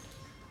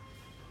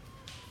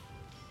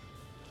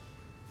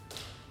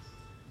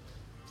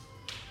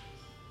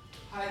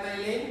 High thigh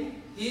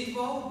lane. Hip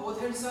bow,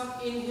 both hands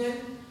up.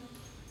 Inhale.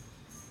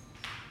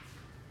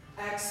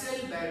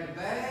 Exhale, bend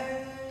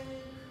back.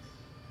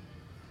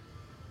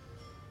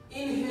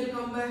 Inhale,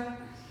 come back.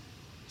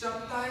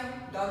 Chap thigh,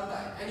 down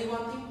thigh. Any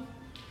one thing?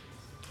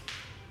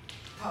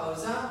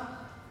 Thauza.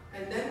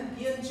 And then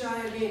Gyan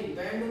Chai again.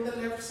 Bend on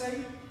the left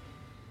side.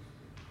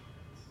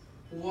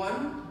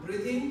 1,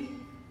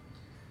 breathing.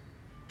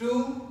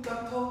 2,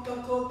 tapho,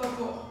 tapho,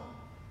 tapho.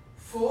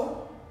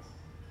 4,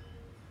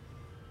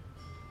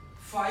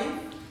 5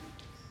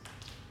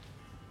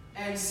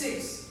 and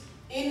 6.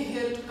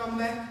 Inhale to come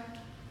back.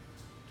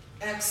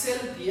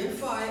 Exhale,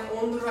 DFI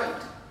on the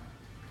right.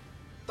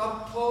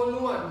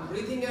 Tapho 1,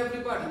 breathing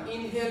everybody.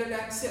 Inhale and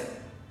exhale.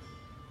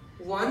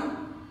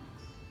 1,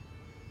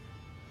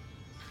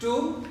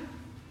 2,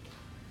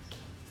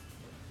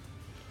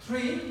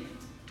 3,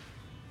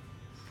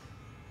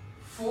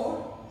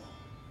 4,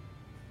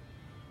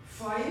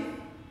 5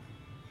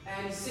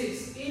 and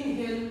 6.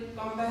 Inhale,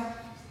 come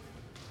back.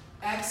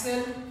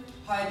 Exhale,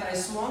 hai tai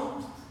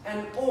swan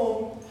and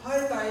om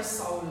hai tai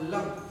sao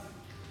lang.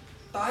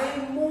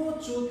 Thigh mo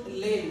chut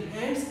lane.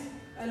 Hands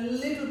a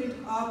little bit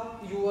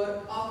up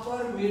your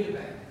upper mid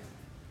back.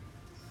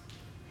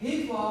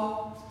 Hip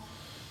bow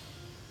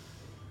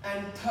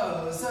and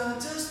thighs.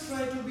 Just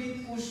try to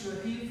push your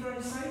hip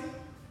front side.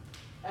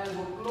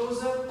 Elbow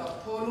closer.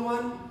 Tapho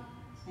 1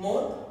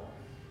 more.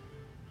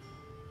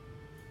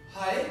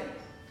 High.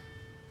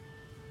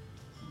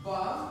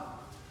 Ba.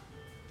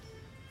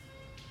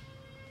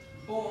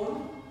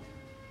 Bone.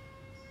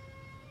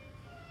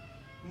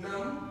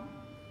 Nam.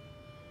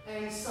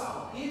 And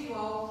sao. Hip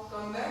bow.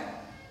 Come back.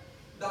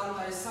 Down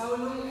by sao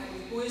lung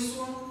and kui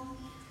swan.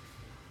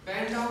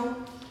 Bend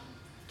down.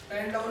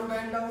 Bend down.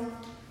 Bend down.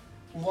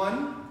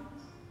 1,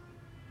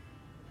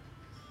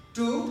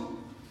 2,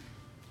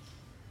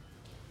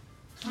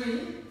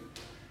 3,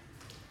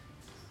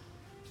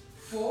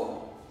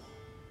 4,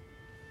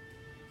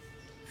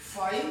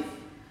 5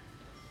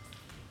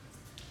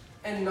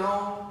 and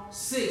now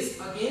 6.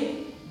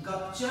 Again,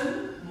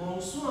 gapchan,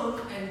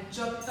 mongswang and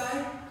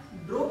chaptai.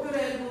 Drop your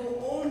elbow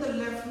on the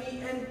left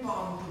knee and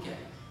palm together.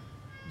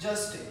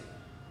 Just take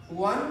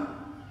 1,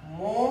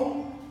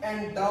 mong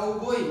and dao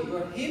goi.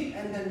 Your hip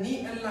and the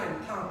knee align.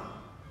 Thumb.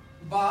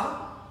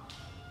 Ba,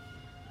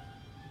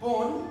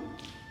 bone,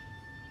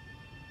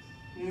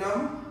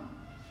 nam,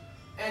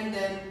 and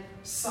then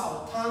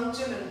sao. Thang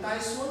chin and tai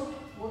swan.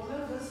 Both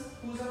are this.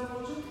 Who's our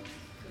mojo?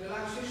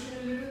 Relaxation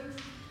a little.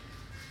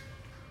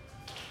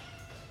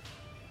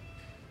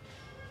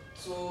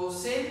 So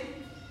same.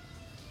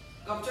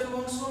 Kapchan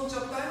mong swan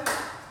chaptai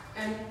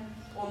and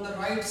on the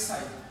right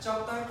side.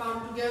 Chaptai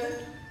palm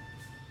together.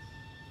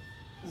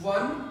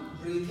 1,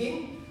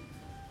 breathing.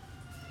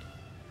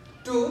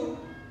 2,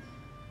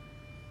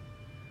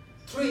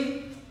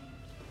 3,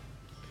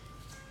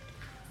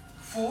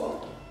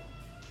 4,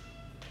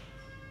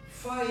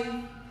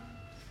 5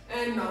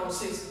 and now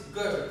 6.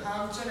 Good.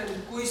 Hamchan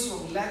and kui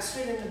swung. Leg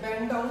straight and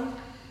bend down.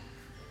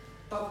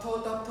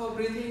 Tapho, tapho.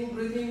 Breathing,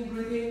 breathing,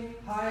 breathing.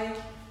 High.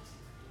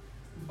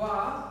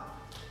 Ba.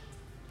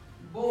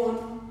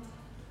 Bone.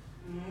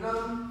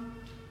 Nam.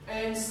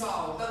 And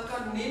sao.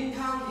 Tatka nin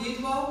thang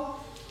hit bow.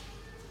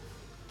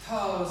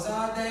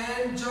 Thouza.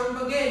 Then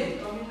jump again.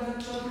 Come in the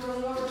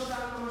chaturanga.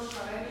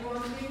 Namaskar.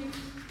 Anyone think?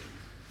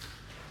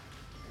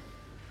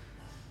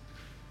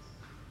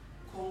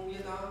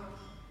 Kongyata.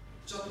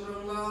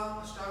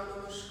 Chaturanga. Ashtanga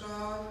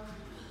Namaskar.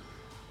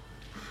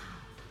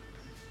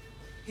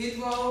 Hit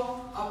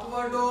bow.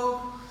 Upward dog.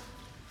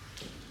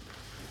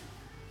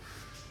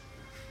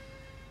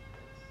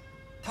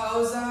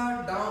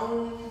 Thouza.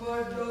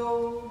 Downward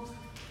dog.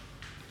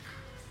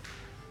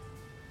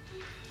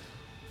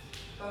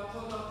 Tapho,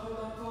 tapho,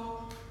 tapho.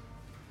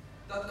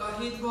 Tatka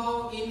hit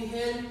bow.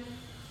 Inhale.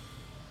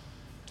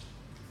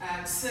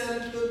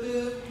 Exhale to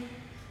the.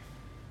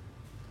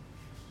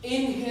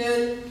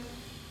 Inhale.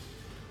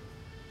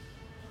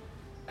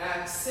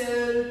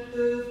 Exhale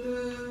to the.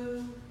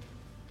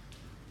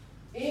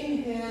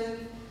 Inhale.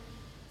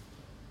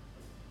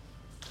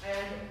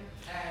 And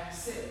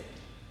exhale.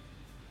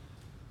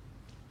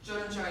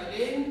 Chanchai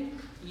in.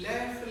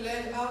 Left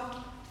leg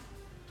up.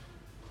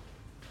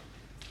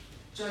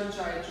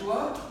 Chanchai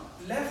chua.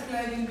 Left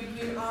leg in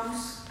between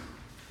arms.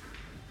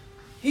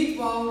 Hit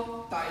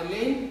bow. Thigh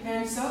lane.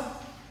 Hands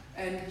up.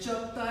 And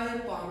chap thigh.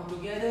 Palm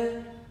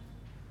together.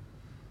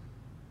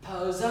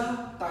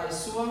 Thauza. Thigh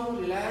swung.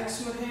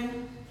 Relax your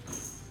hand.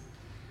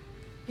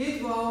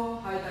 Hit bow.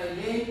 High thigh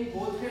lane.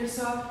 Both hands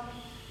up.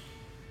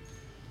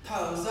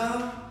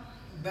 Thauza.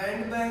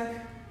 Bend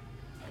back.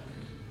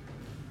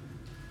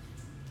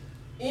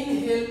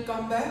 Inhale,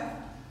 come back.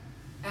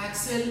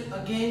 Exhale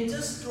again.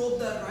 Just drop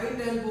the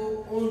right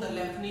elbow on the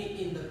left knee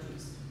in the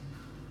twist.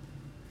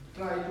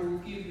 Try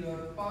to keep your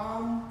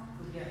palm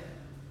together.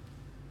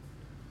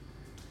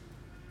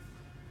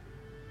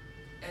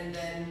 And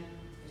then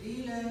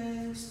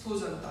relax.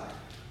 Thuzantai.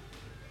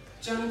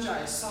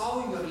 Chanchai.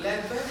 Sao your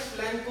leg back.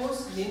 Plank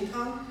pose.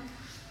 Ninthang.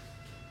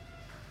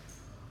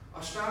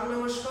 Ashtanga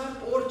Namaskar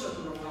or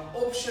Chaturanga.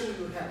 Option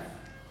you have.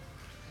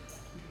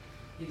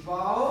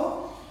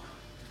 Bow.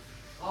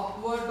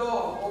 Upward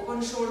dog.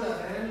 Open shoulder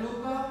and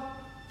look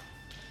up.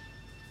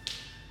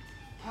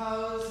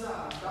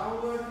 Thauza.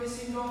 Downward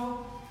facing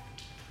dog.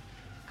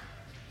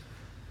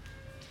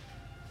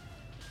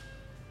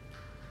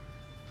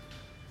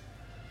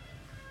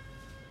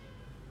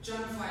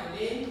 Chanfai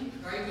lane.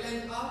 Right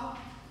leg up.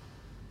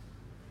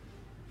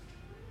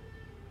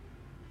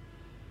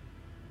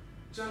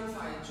 Chun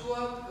Fai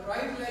Chuak,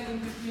 right leg in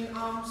between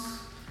arms.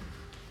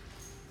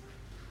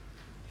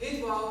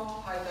 Hit bow,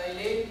 high thigh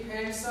leg,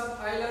 hands up,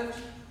 high lunge.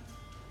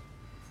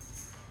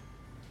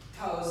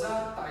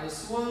 Thauza, thigh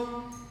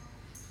swung.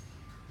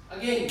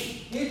 Again,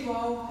 hit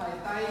bow, high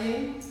thigh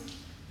leg.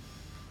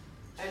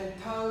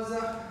 And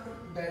thauza,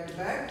 bend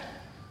back.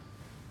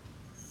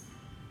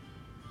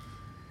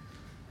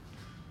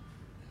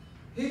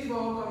 Hit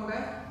bow, come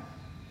back.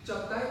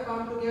 Chop thigh,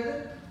 palm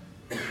together.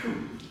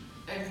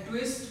 And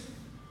twist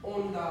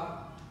on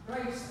the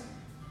right side.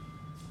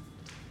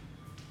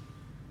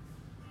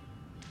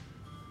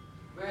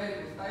 Very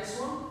good. Thigh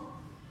swung.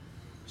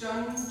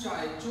 Chun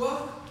Chai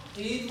Chuak.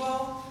 Hit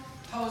bow.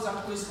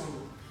 Thauza, twist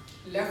on.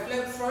 Left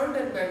leg front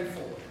and bend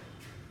forward.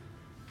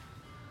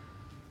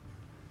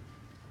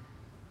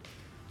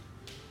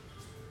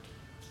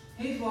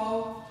 Hit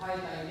bow, high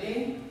thigh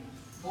lane,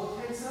 both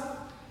hands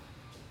up.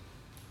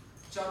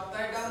 Chop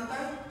thigh, down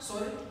thigh,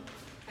 sorry.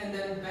 And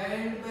then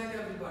bend back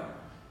everybody.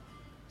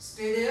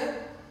 Stay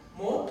there,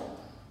 more.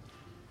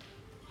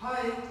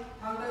 High,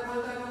 down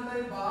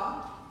thigh,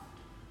 bar,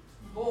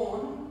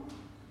 bone,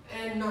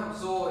 and now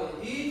Zoe.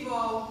 Hit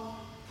bow,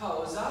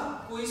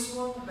 thauza, quiz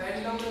one,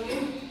 bend down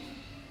again.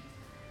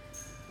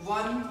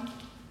 1,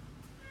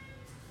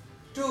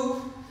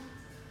 2,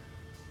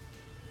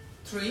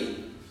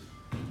 3,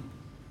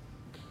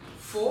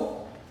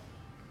 4,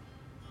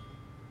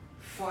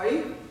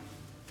 5,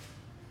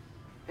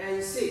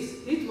 and 6.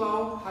 Hit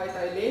bow, high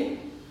thigh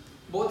lane,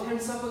 both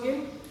hands up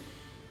again,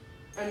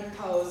 and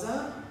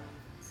thauza,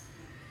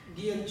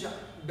 gear jump,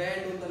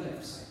 bend on the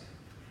left side.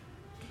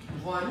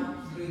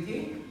 1,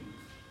 breathing,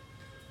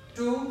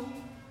 2,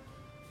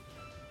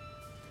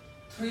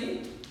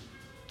 3,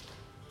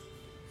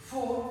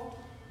 4,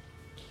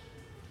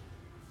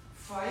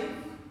 5,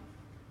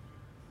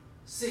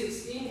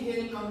 6.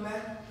 Inhale, come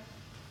back.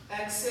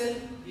 Exhale,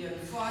 gear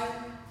 5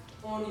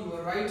 on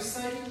your right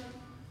side.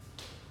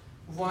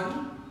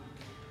 1,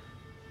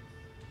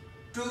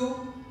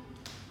 2,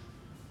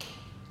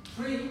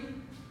 3,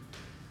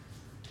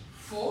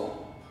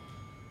 4,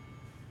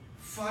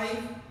 5,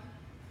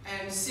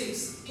 and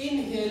 6.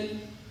 Inhale,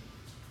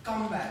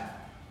 come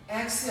back.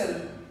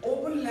 Exhale,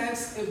 open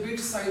legs a bit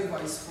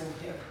sidewise from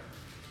here.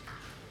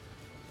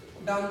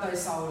 Down thigh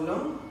sao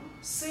lung,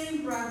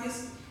 same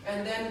practice,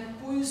 and then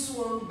kui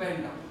swung,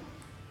 bend down.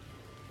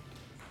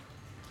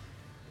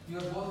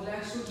 Your both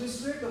legs should be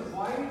straight, the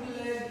wide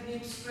leg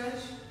hip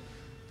stretch.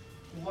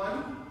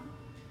 1,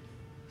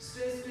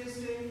 stay.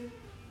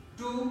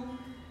 2,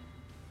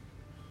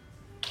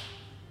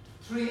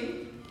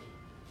 3,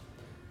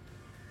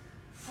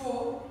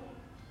 4,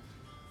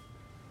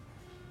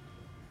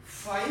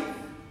 5,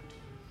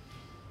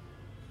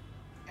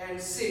 and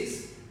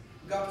 6.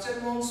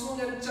 Gapchan monsoon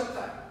and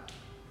chaptai.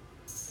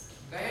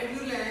 Bend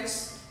your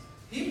legs,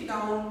 hip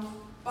down,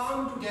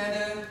 palm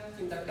together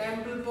in the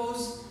temple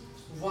pose.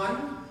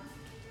 1,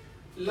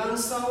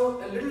 lunge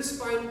out, a little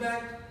spine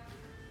back.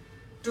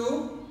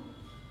 2,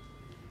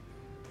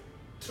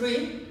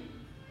 3,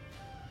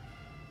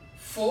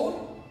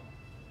 4,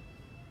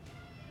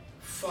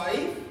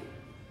 5,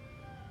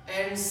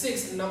 and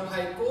 6.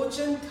 Nabhai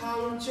Kochan,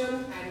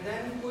 Thangchan, and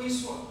then Kui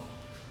Swan.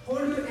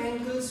 Hold your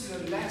ankles, your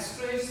legs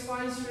straight,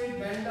 spine straight,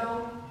 bend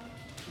down.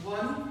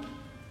 1,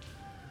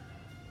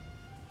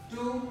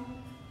 2,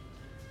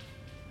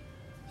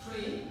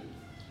 3,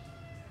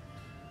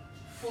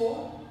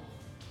 4,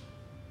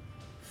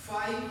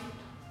 5,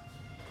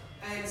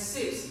 and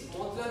 6.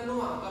 Mudra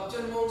Noa,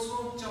 Kapchan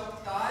Mongswong,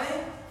 Chap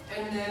Thigh,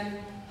 and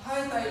then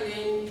High Thigh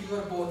Lane, you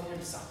are both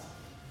hands up.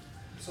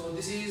 So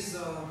this is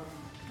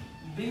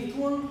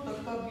Binthuan,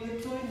 Takka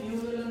Birthoi, New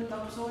Zealand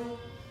Tapsoi.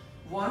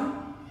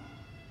 1,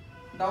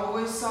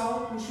 downward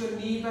sound, push your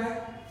knee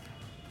back.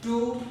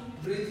 2,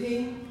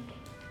 breathing.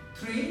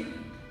 3,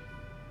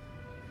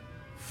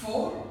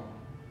 4,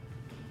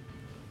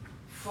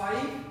 5,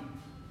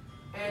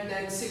 and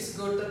then 6.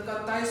 Good.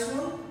 Tatka thigh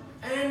swing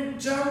and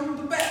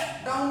jump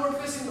back. Downward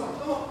facing dog.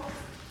 Come on.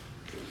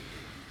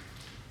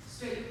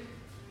 Straight.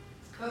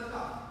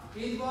 Tatka.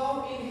 Breathe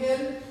bow.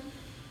 Inhale.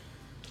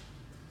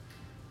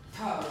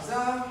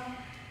 Thauza.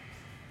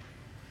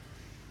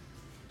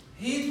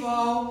 Heat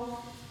bow.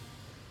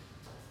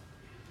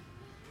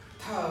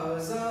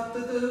 Thauza.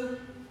 Tata.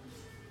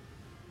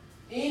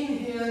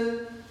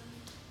 Inhale.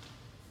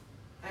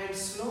 And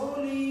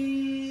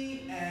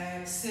slowly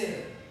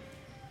exhale.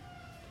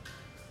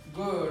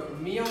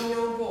 Good. Meow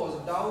meow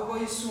pose. Down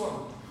boy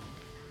swan.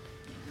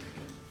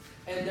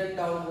 And then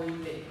down boy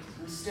leg.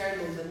 We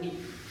stand on the knee.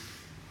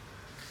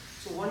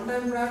 So one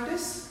time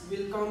practice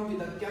will come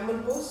with a camel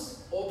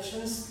pose.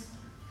 Options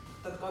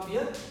that come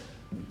here.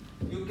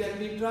 You can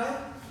be try.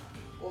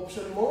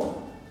 Option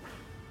more.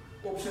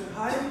 Option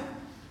high.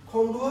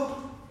 Khondua.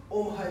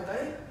 Om hai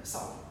tai.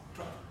 Sound.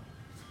 Try.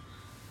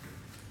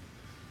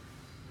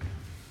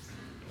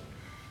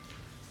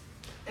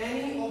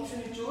 Any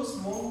option you choose,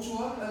 Mong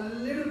Chua, a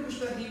little push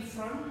the hip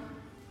front.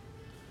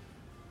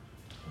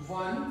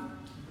 1,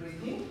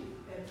 breathing,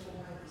 and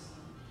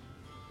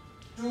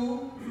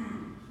 2,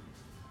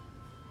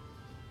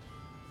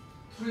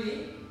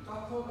 3,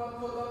 Top.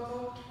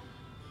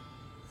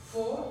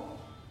 4,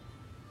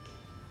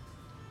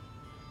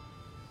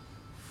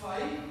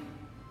 5,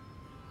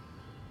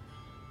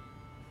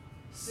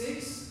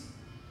 6,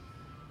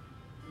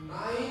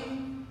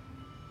 9,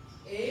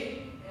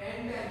 8,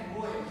 and 10.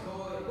 Move it.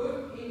 Very good.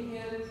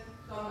 Inhale,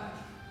 come back.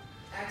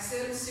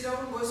 Exhale, sit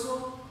down, go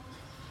slow.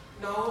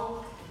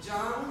 Now,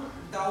 jump,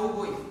 down,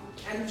 going.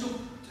 And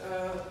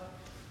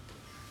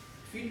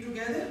feet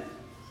together.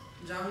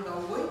 Jump,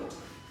 down, going.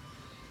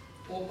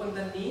 Open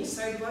the knees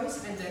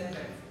sidewise and then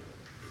bend.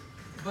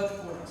 But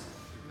corners.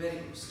 Very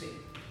good. Stay.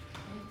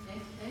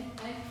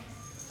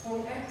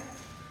 Contact.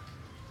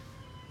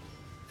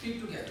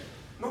 Feet together.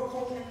 No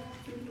contact.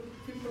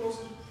 Feet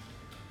closer.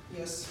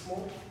 Yes,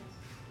 more.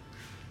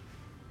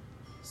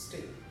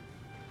 Stay.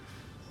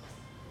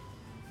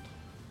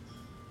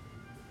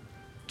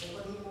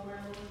 Open knee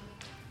movement.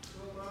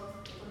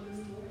 Open the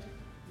knee movement.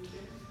 You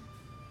can.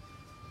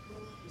 No,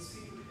 his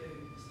feet together.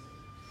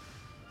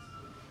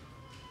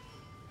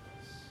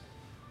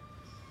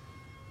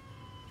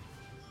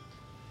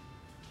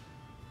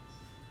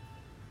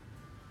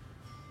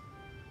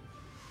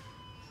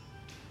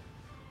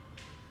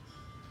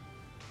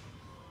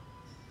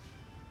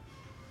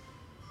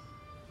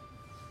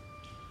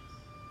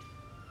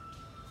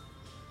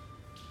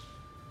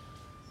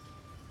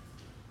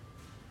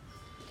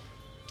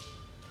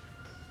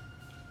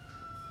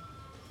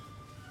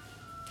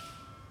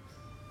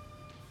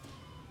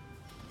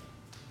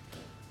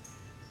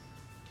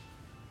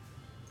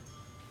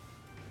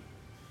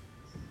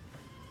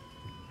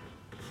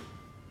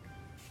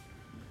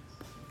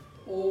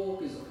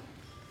 Okay, so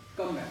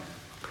come back.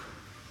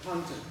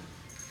 Haunted.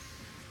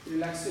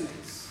 Relax your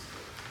legs.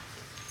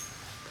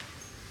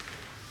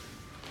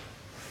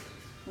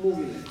 Move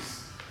your legs.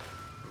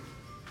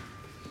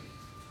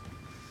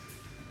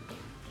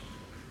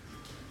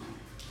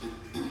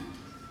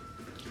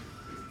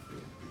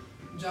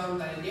 Jump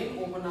line again.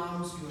 Open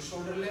arms to your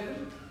shoulder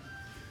level.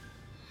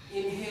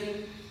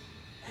 Inhale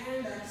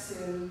and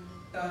exhale.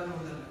 Turn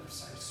on the left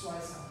side.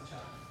 Twice out.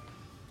 Jump.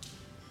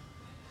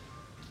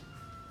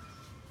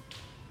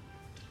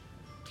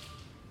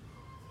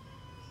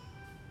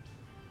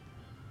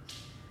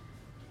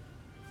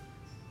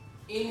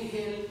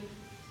 Inhale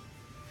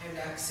and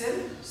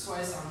exhale,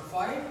 twice on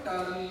 5,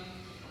 turn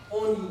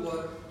on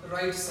your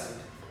right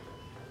side.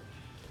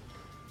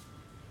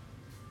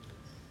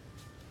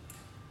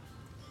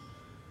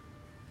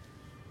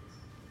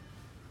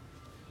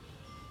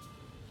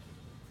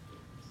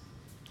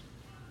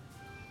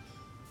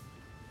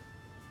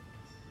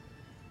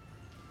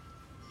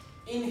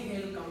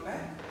 Inhale, come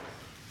back,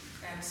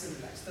 exhale,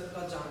 relax.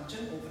 Tadka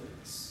junction, open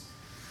legs.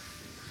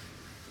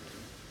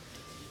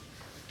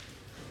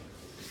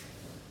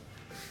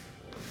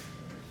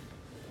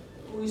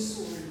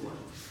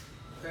 One.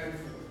 Bend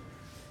forward.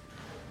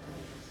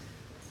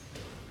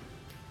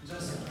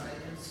 Just try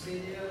and stay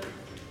there.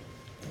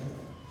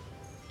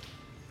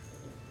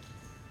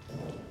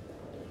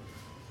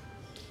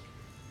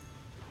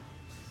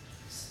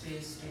 Stay.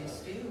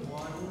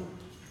 1,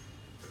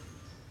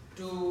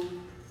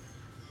 2,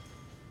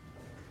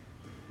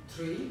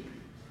 3,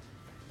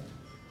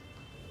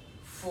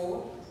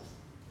 4,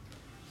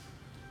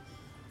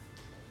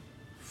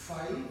 5,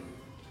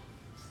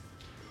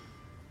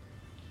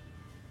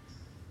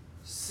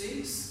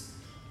 6,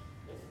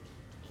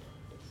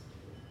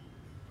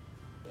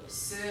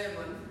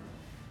 7,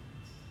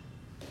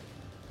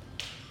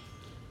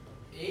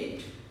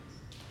 8,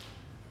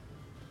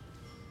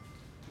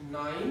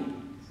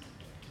 9,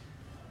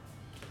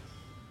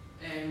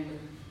 and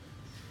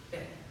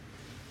 10.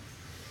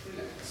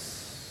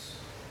 Relax.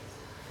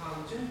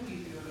 Haunchen,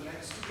 keep your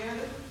legs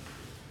together.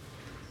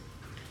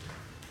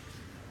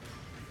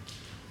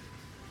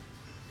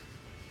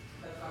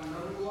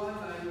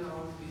 Line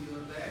out to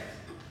your back.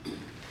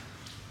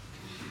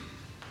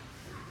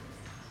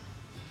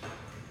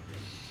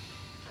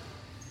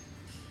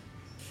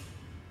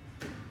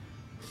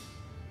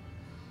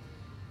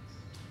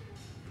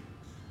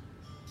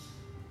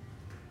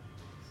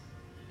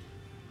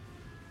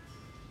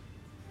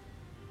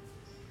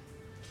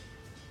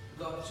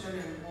 Gopchen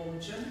and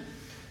Omchen.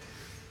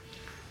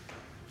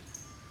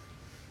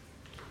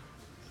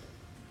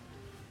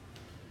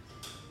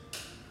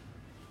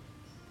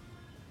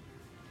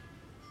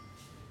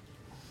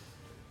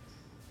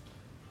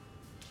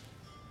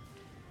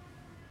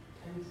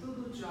 And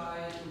Tudu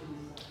Jai, Tudu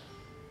Fall.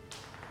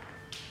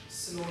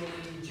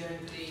 Slowly,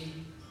 gently,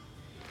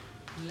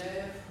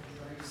 left,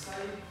 right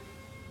side.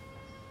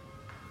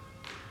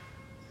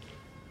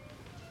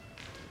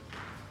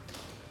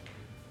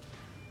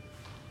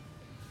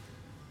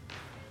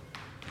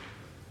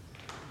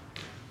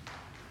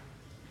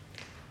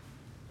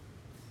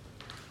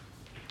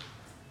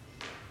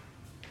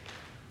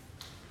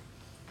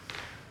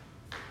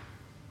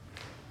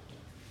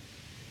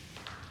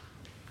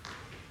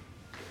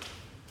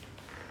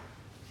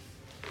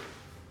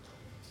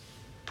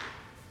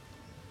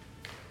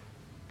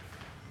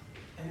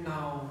 And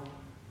now,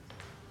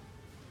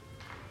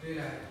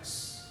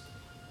 relax.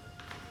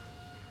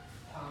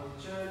 Out.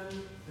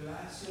 chan.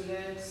 Relax your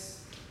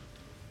legs.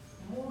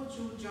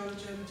 Mochu chan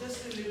chan.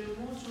 Just a little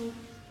mochu.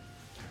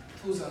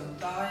 Thuzan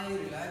thigh.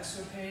 Relax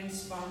your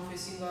hands. Palm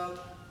facing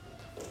up.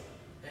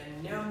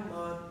 And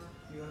Nyamat.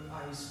 Your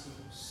eyes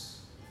closed.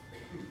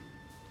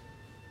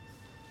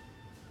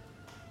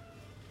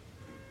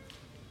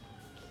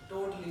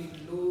 Totally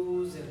loose.